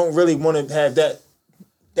don't really want to have that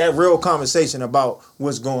real conversation about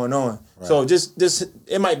what's going on. Right. So just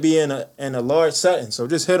it might be in a large setting. So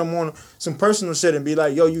just hit them on some personal shit and be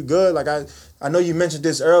like, yo, you good? Like I know you mentioned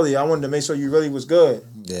this earlier. I wanted to make sure you really was good.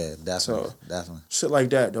 Yeah, definitely. Definitely. Shit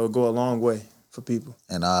like that, though, go a long way for people.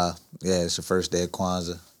 And it's the first day of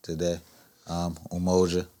Kwanzaa today.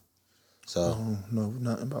 Umoja. So I don't know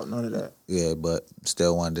nothing about none of that. Yeah, but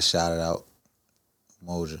still wanted to shout it out.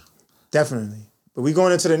 Umoja. Definitely. But we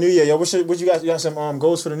going into the new year, yo. What you got? You got some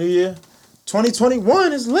goals for the new year?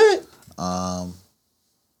 2021 is lit. To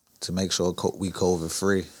make sure we COVID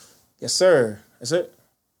free. Yes, sir. That's it.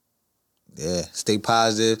 Yeah, stay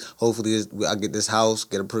positive. Hopefully, I get this house,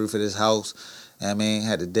 get approved for this house. I mean,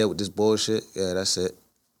 had to deal with this bullshit. Yeah, that's it.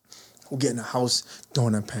 Who getting a house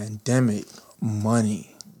during a pandemic?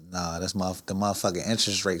 Money. Nah, that's the motherfucking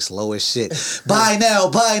interest rates low as shit. Buy now.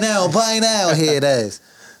 Here it is.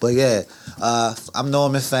 But yeah, I'm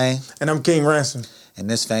Norman Fame. And I'm King Ransom. And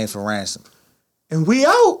this Fame for Ransom. And we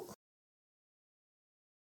out.